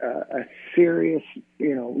been a serious,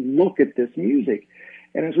 look at this music?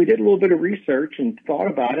 And as we did a little bit of research and thought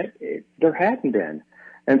about it, there hadn't been.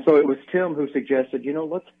 And so it was Tim who suggested,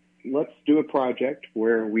 let's do a project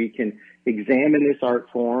where we can examine this art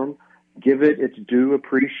form, give it its due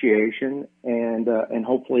appreciation, and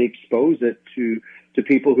hopefully expose it to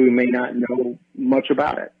people who may not know much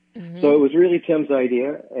about it. Mm-hmm. So it was really Tim's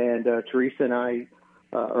idea, and Teresa and I,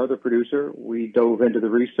 our other producer, we dove into the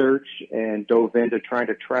research and dove into trying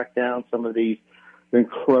to track down some of these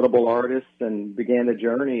incredible artists and began the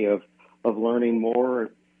journey of learning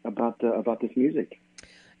more about this music.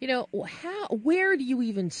 Where do you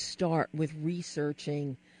even start with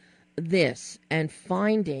researching this and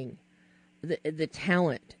finding the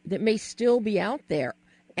talent that may still be out there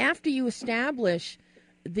after you establish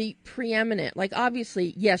the preeminent? Like,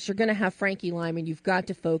 obviously, yes, you're going to have Frankie Lyman. You've got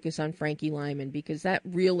to focus on Frankie Lyman because that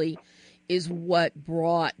really is what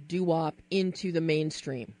brought doo-wop into the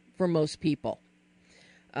mainstream for most people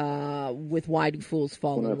with Why Do Fools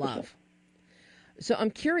Fall 100%. in Love. So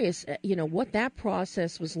I'm curious, what that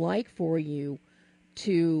process was like for you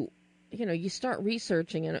to, you start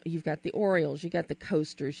researching, and you've got the Orioles, you've got the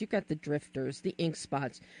Coasters, you've got the Drifters, the Ink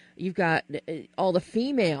Spots, you've got all the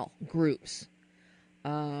female groups,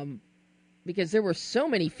 because there were so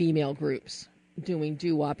many female groups doing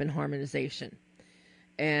doo-wop and harmonization.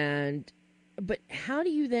 But how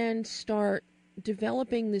do you then start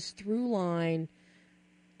developing this through line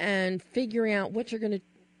and figuring out what you're going to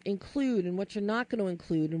include and what you're not going to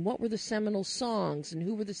include, and what were the seminal songs and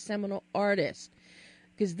who were the seminal artists?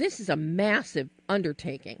 Because this is a massive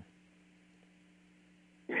undertaking.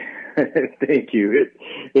 Thank you.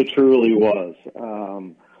 It truly was.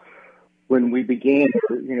 When we began,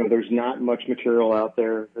 there's not much material out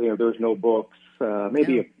there. There's no books,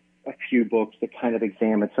 maybe a few books that kind of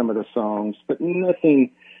examine some of the songs, but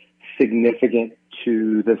nothing significant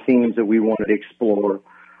to the themes that we wanted to explore.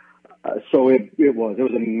 So it was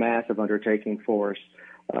a massive undertaking for us.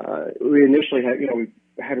 We initially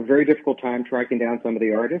had a very difficult time tracking down some of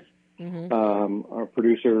the artists. Mm-hmm. Our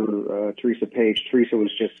producer, Teresa Page,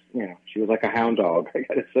 was just, she was like a hound dog. I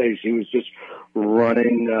got to say, she was just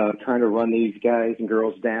running, trying to run these guys and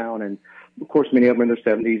girls down. And of course, many of them are in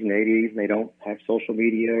their 70s and 80s, and they don't have social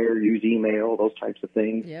media or use email, those types of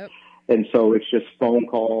things. Yep. And so it's just phone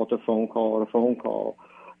call to phone call to phone call,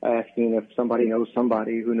 asking if somebody knows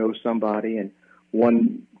somebody who knows somebody, and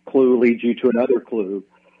one clue leads you to another clue.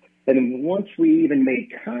 And once we even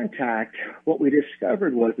made contact, what we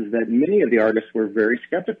discovered was that many of the artists were very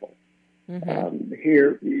skeptical.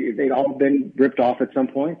 Here, they'd all been ripped off at some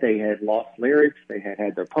point. They had lost lyrics. They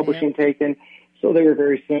had their publishing taken. So they were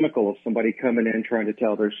very cynical of somebody coming in trying to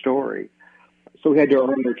tell their story. So we had to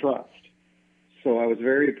earn their trust. So I was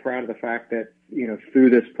very proud of the fact that, through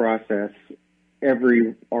this process,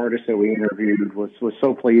 every artist that we interviewed was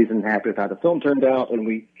so pleased and happy with how the film turned out. And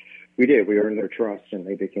we did. We earned their trust, and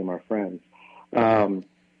they became our friends. And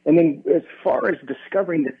then as far as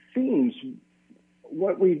discovering the themes,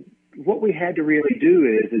 what we had to really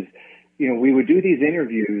do is we would do these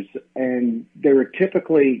interviews, and they were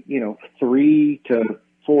typically, 3 to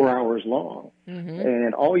 4 hours long.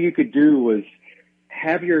 And all you could do was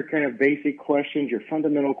have your kind of basic questions, your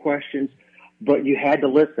fundamental questions, but you had to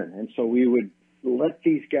listen. And so we would let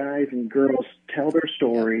these guys and girls tell their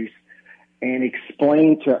stories and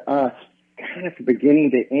explain to us kind of from beginning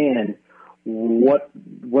to end what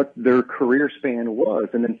their career span was.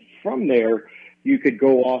 And then from there, you could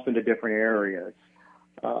go off into different areas.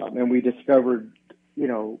 And we discovered,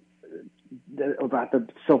 about the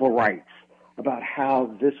civil rights, about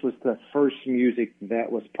how this was the first music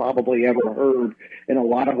that was probably ever heard in a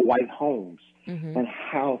lot of white homes, and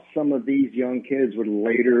how some of these young kids would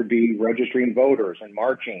later be registering voters and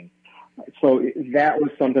marching. So that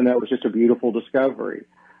was something that was just a beautiful discovery.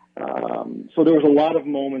 So there was a lot of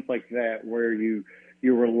moments like that where you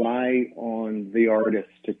rely on the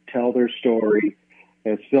artists to tell their story.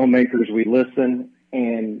 As filmmakers, we listen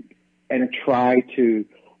and try to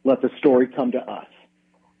let the story come to us.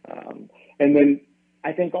 And then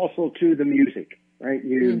I think also too the music, right?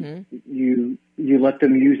 You let the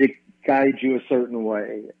music guide you a certain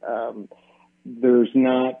way. There's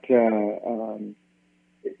not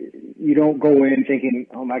you don't go in thinking,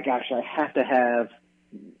 oh my gosh, I have to have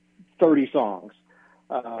 30 songs.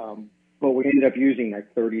 But we ended up using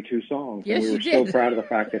like 32 songs. Yes, and we were so proud of the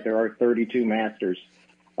fact that there are 32 masters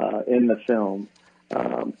in the film.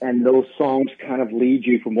 And those songs kind of lead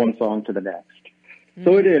you from one song to the next.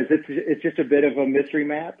 So it is. It's just a bit of a mystery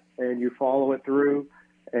map, and you follow it through,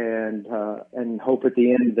 and hope at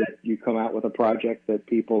the end that you come out with a project that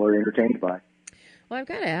people are entertained by. Well, I've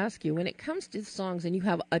got to ask you, when it comes to songs, and you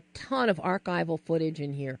have a ton of archival footage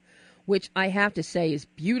in here, which I have to say is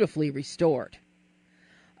beautifully restored.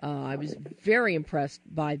 I was very impressed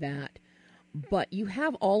by that. But you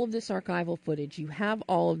have all of this archival footage. You have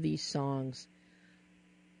all of these songs.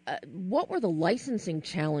 What were the licensing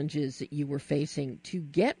challenges that you were facing to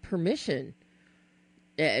get permission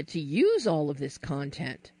to use all of this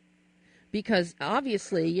content? Because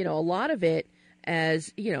obviously, a lot of it,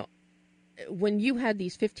 as, when you had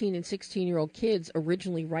these 15 and 16-year-old kids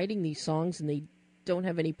originally writing these songs and they don't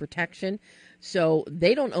have any protection, so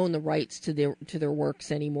they don't own the rights to their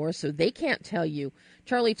works anymore, so they can't tell you.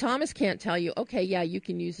 Charlie Thomas can't tell you, okay, yeah, you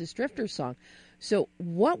can use this Drifter song. So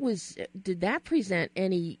did that present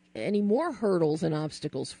any more hurdles and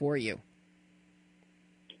obstacles for you?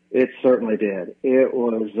 It certainly did. It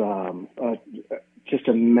was just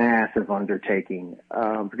a massive undertaking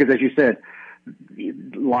because, as you said, a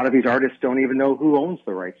lot of these artists don't even know who owns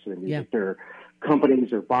the rights to the music. Yeah. Their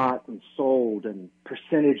companies are bought and sold, and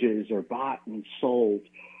percentages are bought and sold.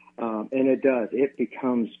 And it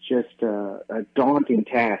becomes just a daunting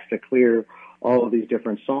task to clear all of these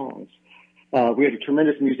different songs. We had a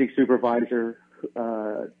tremendous music supervisor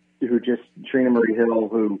Trina Marie Hill,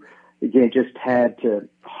 who again just had to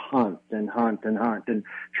hunt and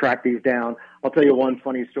track these down. I'll tell you one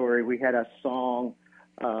funny story. We had a song,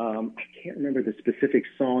 I can't remember the specific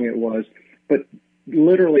song it was, but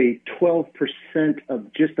literally 12%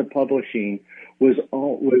 of just the publishing was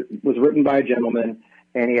written by a gentleman,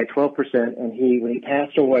 and he had 12%. And when he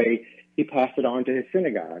passed away, he passed it on to his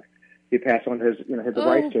synagogue. He passed on his the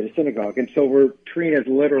rights to his synagogue, and so Trina's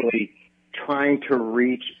literally trying to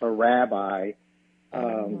reach a rabbi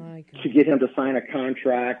to get him to sign a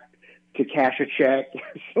contract, to cash a check,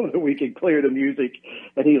 so that we can clear the music.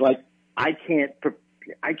 And he's like, I can't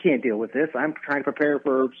deal with this. I'm trying to prepare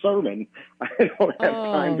for a sermon. I don't have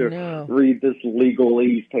time to read this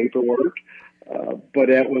legalese paperwork. But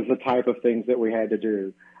that was the type of things that we had to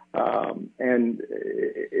do. And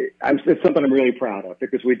it's something I'm really proud of,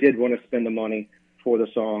 because we did want to spend the money for the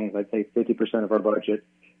songs. I'd say 50% of our budget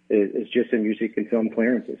is just in music and film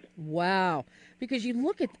clearances. Wow. Because you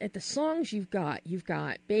look at the songs you've got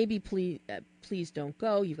Baby, Please Don't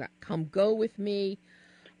Go. You've got Come Go With Me.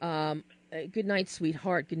 Good Night,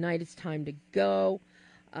 Sweetheart. Good Night, It's Time to Go.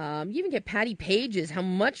 You even get Patty Page's How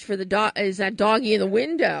Much for the Dog Is That Doggy in the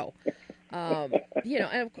Window? I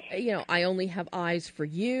Only Have Eyes for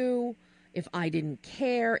You, If I Didn't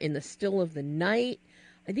Care, In the Still of the Night.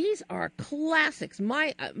 These are classics.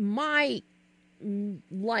 My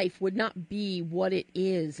life would not be what it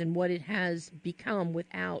is and what it has become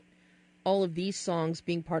without all of these songs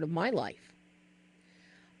being part of my life.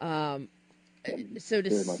 So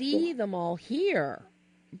to see them all here,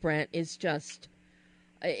 Brent, is just,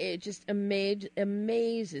 it just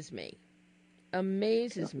amazes me.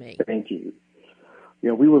 Amazes me. Thank you. You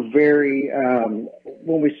know, we were very,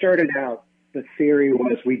 when we started out, the theory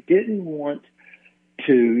was we didn't want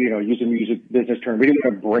to, you know, use a music business term, we didn't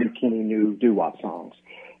want to break any new doo-wop songs.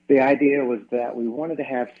 The idea was that we wanted to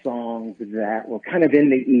have songs that were kind of in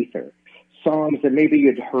the ether, songs that maybe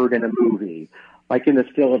you'd heard in a movie, like in The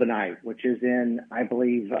Still of the Night, which is in, I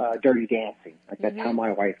believe, Dirty Dancing. Like that's how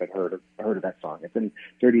my wife had heard of that song. It's in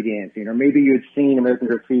Dirty Dancing. Or maybe you'd seen American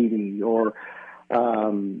Graffiti, or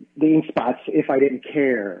the Ink Spots, If I Didn't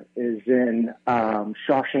Care, is in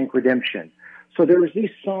Shawshank Redemption. So there was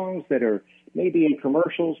these songs that are maybe in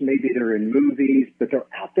commercials, maybe they're in movies, but they're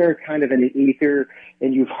out there kind of in the ether,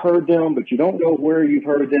 and you've heard them, but you don't know where you've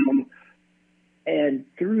heard them. And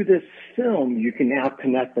through this film, you can now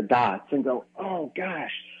connect the dots and go, oh,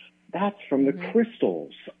 gosh, that's from the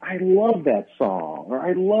Crystals. I love that song. Or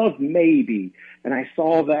I love Maybe. And I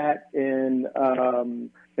saw that in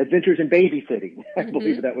Adventures in Babysitting, I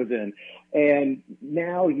believe that was in. And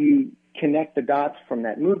now you connect the dots from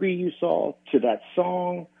that movie you saw to that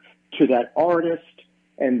song, to that artist,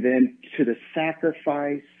 and then to the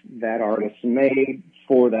sacrifice that artist made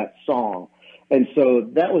for that song. And so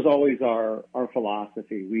that was always our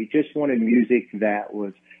philosophy. We just wanted music that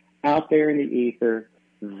was out there in the ether,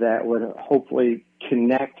 that would hopefully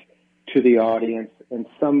connect to the audience in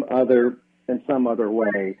some other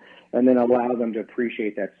way, and then allow them to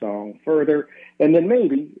appreciate that song further. And then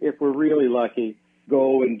maybe, if we're really lucky,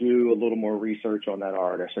 go and do a little more research on that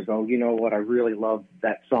artist, or go, you know what, I really love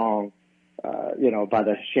that song, by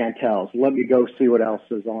the Chantels. Let me go see what else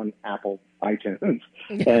is on Apple iTunes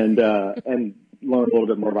and learn a little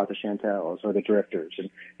bit more about the Chantels or the Drifters,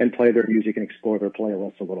 and play their music and explore their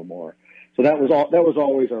playlists a little more. So that was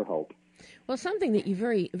always our hope. Well, something that you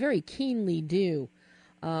very, very keenly do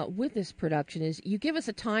with this production is you give us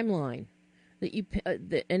a timeline,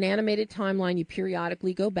 an animated timeline you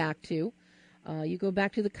periodically go back to. You go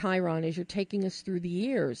back to the Chiron as you're taking us through the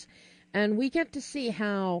years, and we get to see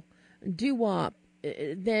how doo-wop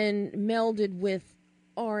then melded with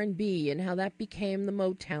R&B and how that became the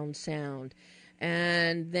Motown sound,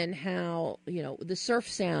 and then how, the surf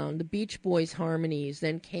sound, the Beach Boys harmonies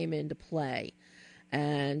then came into play.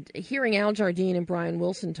 And hearing Al Jardine and Brian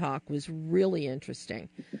Wilson talk was really interesting.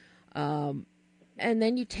 And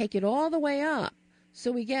then you take it all the way up.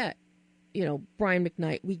 So we get, Brian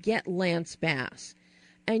McKnight, we get Lance Bass.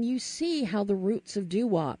 And you see how the roots of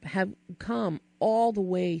doo-wop have come all the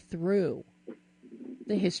way through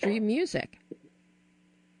the history of music.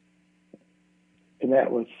 And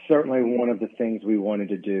that was certainly one of the things we wanted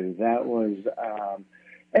to do. That was,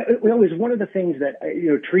 it was one of the things that,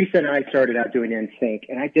 Teresa and I started out doing NSYNC,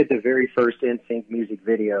 and I did the very first NSYNC music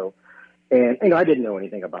video. And, I didn't know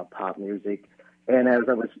anything about pop music. And as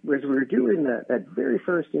we were doing that very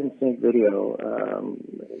first NSYNC video,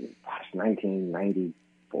 1994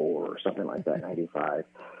 or something like that, 95,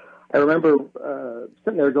 I remember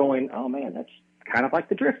sitting there going, oh man, that's kind of like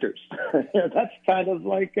the Drifters. That's kind of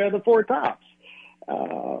like the Four Tops.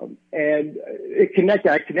 And I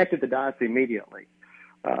connected the dots immediately.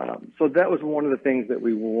 So that was one of the things that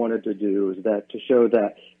we wanted to do, is that to show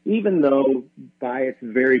that even though by its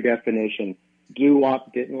very definition,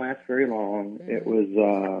 doo-wop didn't last very long. It was,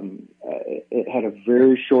 it had a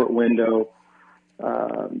very short window,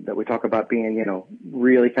 that we talk about being,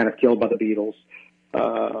 really kind of killed by the Beatles,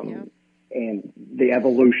 and the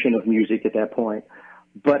evolution of music at that point.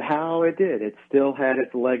 But how it did, it still had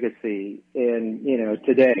its legacy in,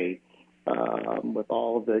 today, with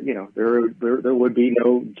all of the, there would be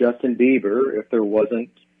no Justin Bieber if there wasn't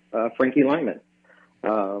Frankie Lyman.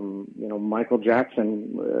 Michael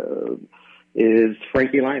Jackson is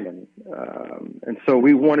Frankie Lyman. And so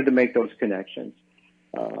we wanted to make those connections,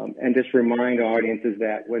 and just remind audiences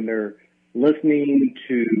that when they're listening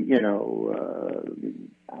to,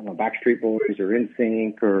 Backstreet Boys or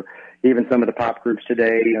NSYNC or even some of the pop groups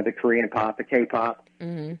today, the Korean pop, the K-pop,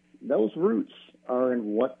 those roots are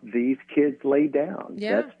in what these kids laid down.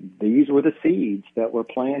 Yeah. These were the seeds that were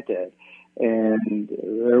planted. And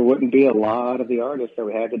there wouldn't be a lot of the artists that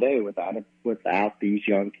we have today without these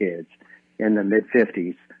young kids in the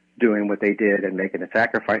mid-50s doing what they did and making the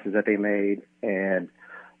sacrifices that they made and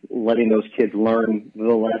letting those kids learn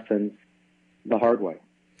the lessons the hard way.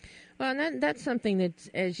 Well, and that's something that,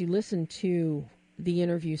 as you listen to the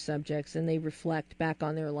interview subjects and they reflect back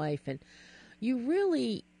on their life, and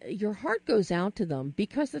your heart goes out to them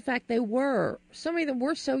because the fact so many of them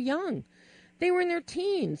were so young. They were in their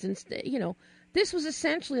teens, and this was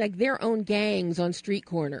essentially like their own gangs on street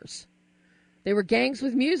corners. They were gangs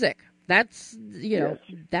with music. That's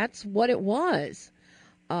that's what it was.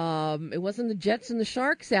 It wasn't the Jets and the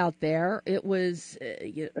Sharks out there. It was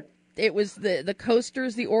the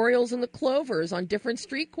Coasters, the Orioles, and the Clovers on different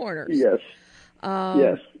street corners. Yes.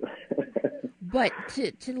 Yes. But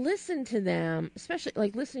to listen to them, especially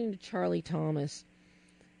like listening to Charlie Thomas,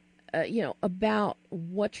 about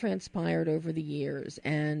what transpired over the years,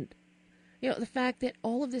 and the fact that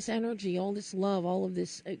all of this energy, all this love, all of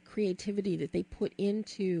this creativity that they put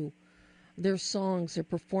into their songs, their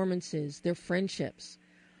performances, their friendships,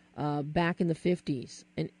 back in the 50s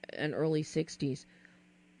and early 60s,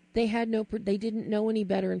 they didn't know any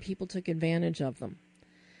better, and people took advantage of them.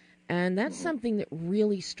 And that's something that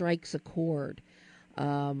really strikes a chord.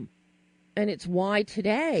 And it's why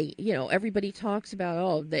today, everybody talks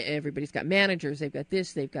about, everybody's got managers, they've got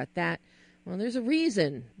this, they've got that. Well, there's a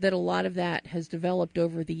reason that a lot of that has developed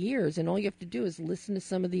over the years, and all you have to do is listen to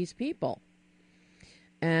some of these people,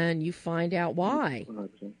 and you find out why.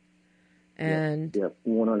 100%. And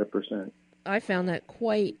 100%. I found that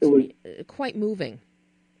quite moving.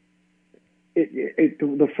 One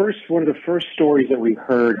of the first stories that we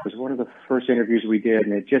heard was one of the first interviews we did,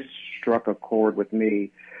 and it just struck a chord with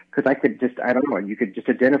me because you could just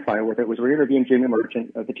identify with it. We're interviewing Jimmy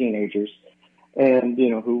Merchant of the Teenagers, and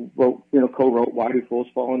who wrote, co-wrote "Why Do Fools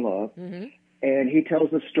Fall in Love," mm-hmm. and he tells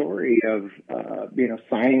the story of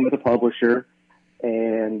signing with a publisher,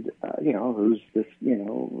 and who's this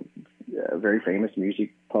very famous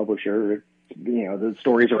music publisher. The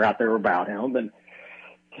stories are out there about him and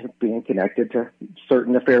being connected to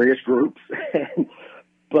certain nefarious groups.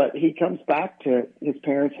 But he comes back to his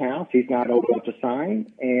parents' house. He's not old enough to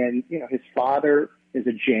sign. And, his father is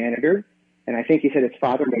a janitor. And I think he said his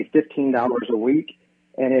father made $15 a week.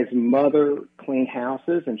 And his mother cleaned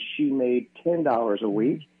houses, and she made $10 a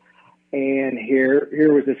week. And here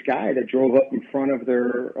was this guy that drove up in front of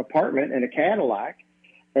their apartment in a Cadillac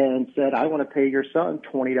and said, "I want to pay your son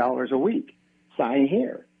 $20 a week. Sign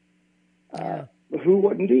here." Yeah. Who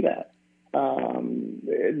wouldn't do that?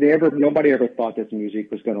 Nobody ever thought this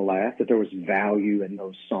music was going to last, that there was value in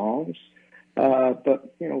those songs.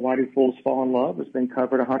 But "Why Do Fools Fall in Love" has been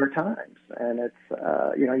covered 100 times, and it's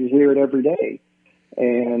you hear it every day,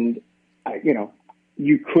 and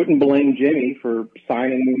you couldn't blame Jimmy for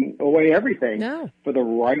signing away everything for the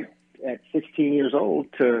right at 16 years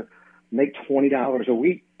old to make $20 a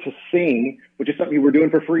week to sing, which is something you were doing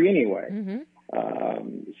for free anyway. Mm-hmm.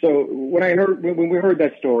 So when we heard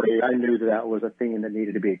that story, I knew that was a theme that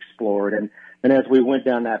needed to be explored. And as we went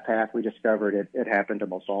down that path, we discovered it happened to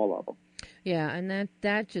most all of them. Yeah, and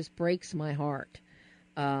that just breaks my heart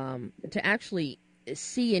to actually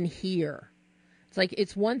see and hear. It's like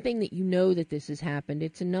it's one thing that that this has happened.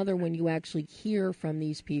 It's another when you actually hear from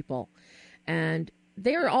these people, and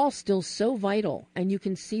they're all still so vital. And you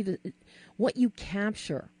can see what you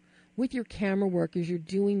capture with your camera work as you're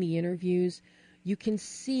doing the interviews. You can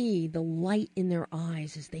see the light in their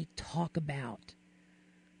eyes as they talk about,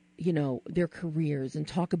 their careers and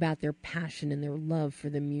talk about their passion and their love for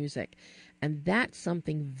the music. And that's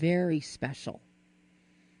something very special.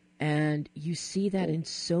 And you see that in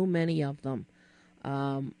so many of them.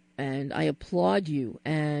 And I applaud you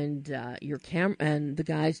and your and the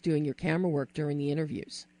guys doing your camera work during the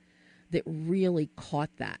interviews that really caught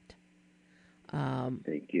that.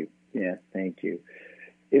 Thank you. Yeah, thank you.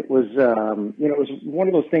 It was, it was one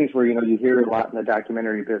of those things where, you hear a lot in the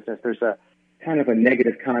documentary business. There's a kind of a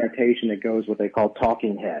negative connotation that goes what they call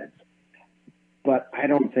talking heads. But I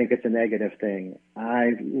don't think it's a negative thing.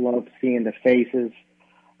 I love seeing the faces.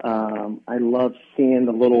 I love seeing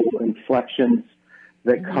the little inflections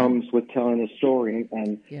that comes with telling a story.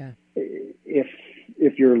 And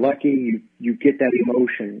if you're lucky, you get that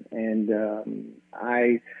emotion. And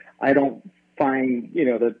I don't find,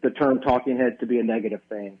 the term talking head to be a negative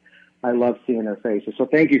thing. I love seeing their faces. So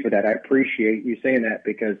thank you for that. I appreciate you saying that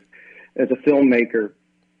because as a filmmaker,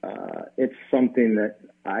 it's something that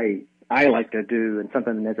I like to do and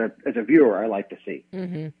something as a viewer I like to see.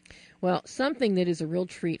 Mm-hmm. Well, something that is a real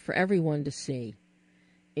treat for everyone to see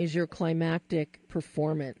is your climactic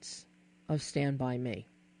performance of Stand By Me.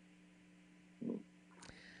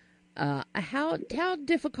 How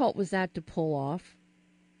difficult was that to pull off?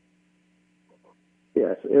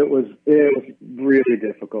 Yes, it was really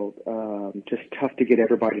difficult. Just tough to get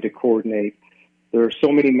everybody to coordinate. There are so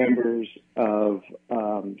many members of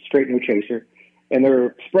Straight No Chaser, and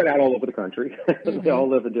they're spread out all over the country. Mm-hmm. They all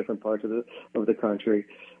live in different parts of the country.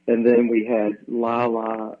 And then we had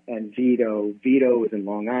Lala and Vito. Vito is in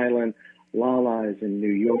Long Island. Lala is in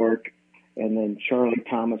New York. And then Charlie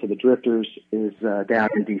Thomas of the Drifters is down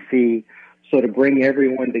in D.C. So to bring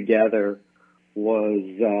everyone together was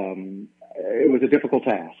it was a difficult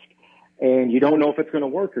task. And you don't know if it's going to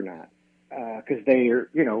work or not because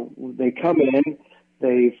they come in,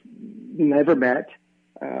 they've never met,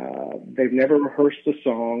 they've never rehearsed the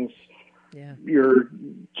songs. Yeah.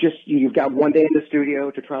 You've got one day in the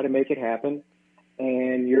studio to try to make it happen,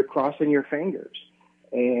 and you're crossing your fingers.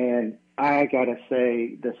 And I gotta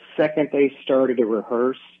say, the second they started to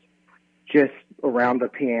rehearse, just around the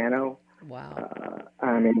piano, wow.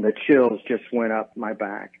 The chills just went up my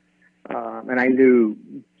back. And I knew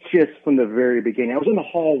just from the very beginning, I was in the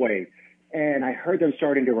hallway and I heard them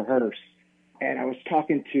starting to rehearse, and I was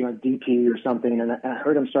talking to a DP or something, and I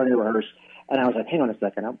heard them starting to rehearse. And I was like, hang on a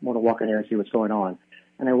second, I want to walk in here and see what's going on.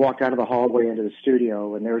 And I walked out of the hallway into the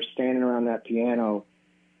studio, and they were standing around that piano,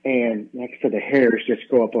 and next to the hairs just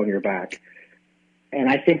go up on your back. And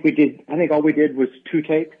I think all we did was 2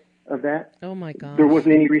 takes of that. Oh, my God. There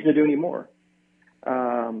wasn't any reason to do any more.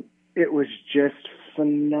 It was just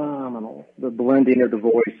phenomenal, the blending of the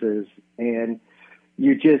voices. And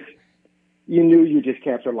you knew you just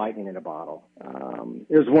captured lightning in a bottle.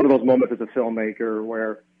 It was one of those moments as a filmmaker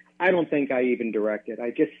where I don't think I even directed.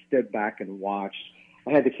 I just stood back and watched.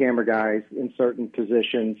 I had the camera guys in certain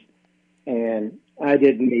positions, and I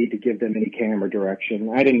didn't need to give them any camera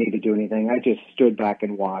direction. I didn't need to do anything. I just stood back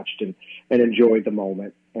and watched and enjoyed the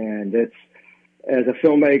moment. And it's, as a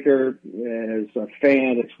filmmaker and as a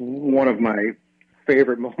fan, it's one of my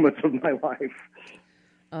favorite moments of my life.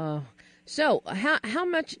 So how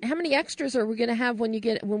many extras are we going to have when we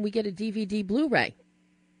get a DVD Blu-ray?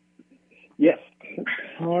 Yes,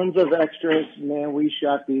 tons of extras. Man, we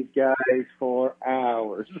shot these guys for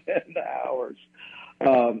hours and hours.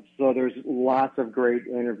 So there's lots of great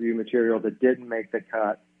interview material that didn't make the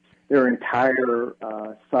cut. There are entire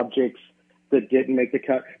subjects that didn't make the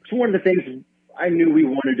cut. So one of the things I knew we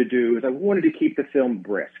wanted to do is I wanted to keep the film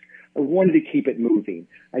brisk. I wanted to keep it moving.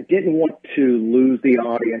 I didn't want to lose the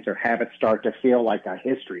audience or have it start to feel like a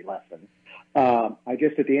history lesson. I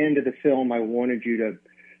just, at the end of the film, I wanted you to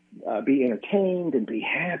be entertained and be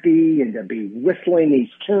happy and to be whistling these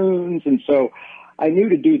tunes. And so I knew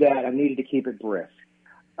to do that, I needed to keep it brisk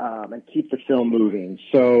and keep the film moving.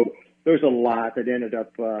 So there's a lot that ended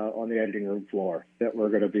up on the editing room floor that we're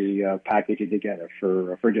going to be packaging together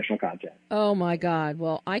for additional content. Oh, my God.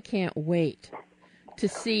 Well, I can't wait to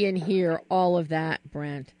see and hear all of that,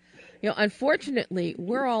 Brent. Unfortunately,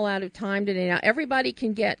 we're all out of time today. Now, everybody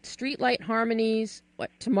can get Streetlight Harmonies,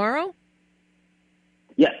 tomorrow?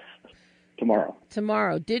 Yes, tomorrow.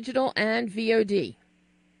 Tomorrow, digital and VOD,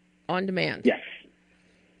 on demand. Yes.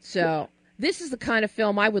 So this is the kind of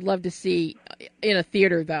film I would love to see in a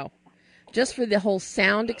theater, though, just for the whole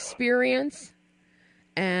sound experience.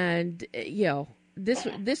 And,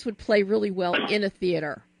 this would play really well in a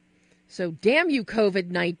theater. So damn you,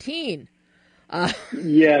 COVID-19.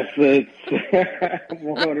 Yes, it's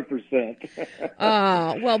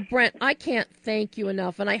 100%. Well, Brent, I can't thank you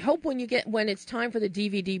enough. And I hope when it's time for the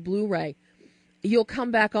DVD Blu-ray, you'll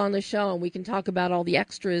come back on the show and we can talk about all the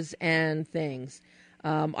extras and things.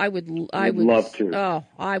 I would love to. Oh,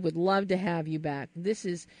 I would love to have you back. This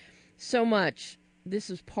is so much. This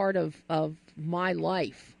is part of my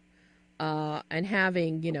life. And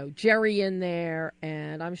having, Jerry in there,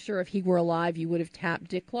 and I'm sure if he were alive, you would have tapped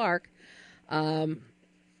Dick Clark.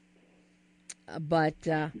 But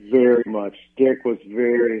very much. Dick was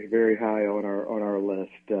very, very high on our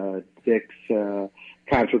list. Dick's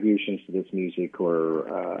contributions to this music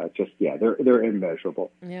were they're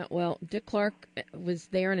immeasurable. Yeah, well, Dick Clark was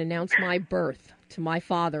there and announced my birth to my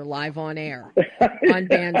father live on air on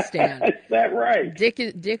Bandstand. Is that right?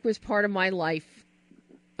 Dick was part of my life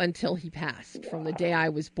until he passed, from the day I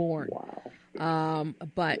was born. Wow.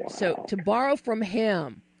 So to borrow from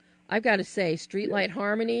him, I've got to say, Streetlight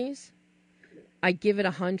Harmonies, I give it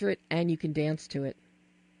 100, and you can dance to it.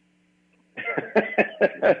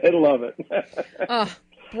 I love it.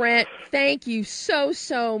 Brent, thank you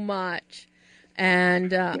so much,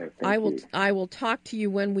 and I will talk to you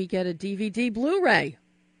when we get a DVD Blu-ray.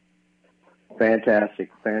 Fantastic.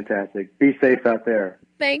 Be safe out there.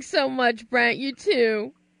 Thanks so much, Brent. You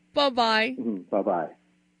too. Bye-bye. Bye-bye.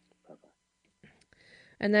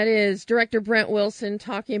 And that is Director Brent Wilson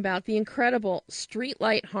talking about the incredible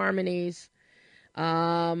Streetlight Harmonies,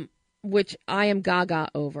 which I am gaga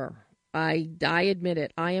over. I admit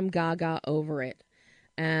it. I am gaga over it.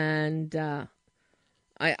 And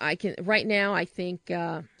I can right now, I think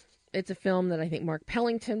It's a film that I think Mark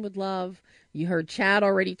Pellington would love. You heard Chad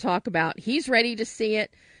already talk about. He's ready to see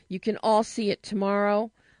it. You can all see it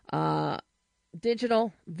tomorrow.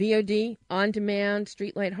 Digital, VOD, on demand,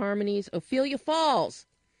 Streetlight Harmonies. Ophelia Falls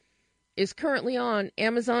is currently on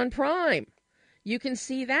Amazon Prime. You can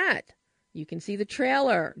see that. You can see the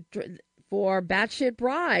trailer for Batshit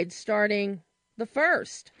Bride starting the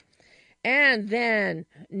 1st. And then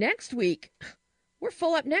next week, we're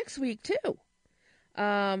full up next week too.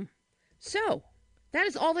 So that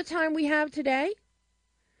is all the time we have today.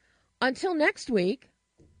 Until next week,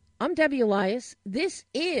 I'm Debbie Elias. This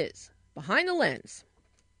is Behind the Lens.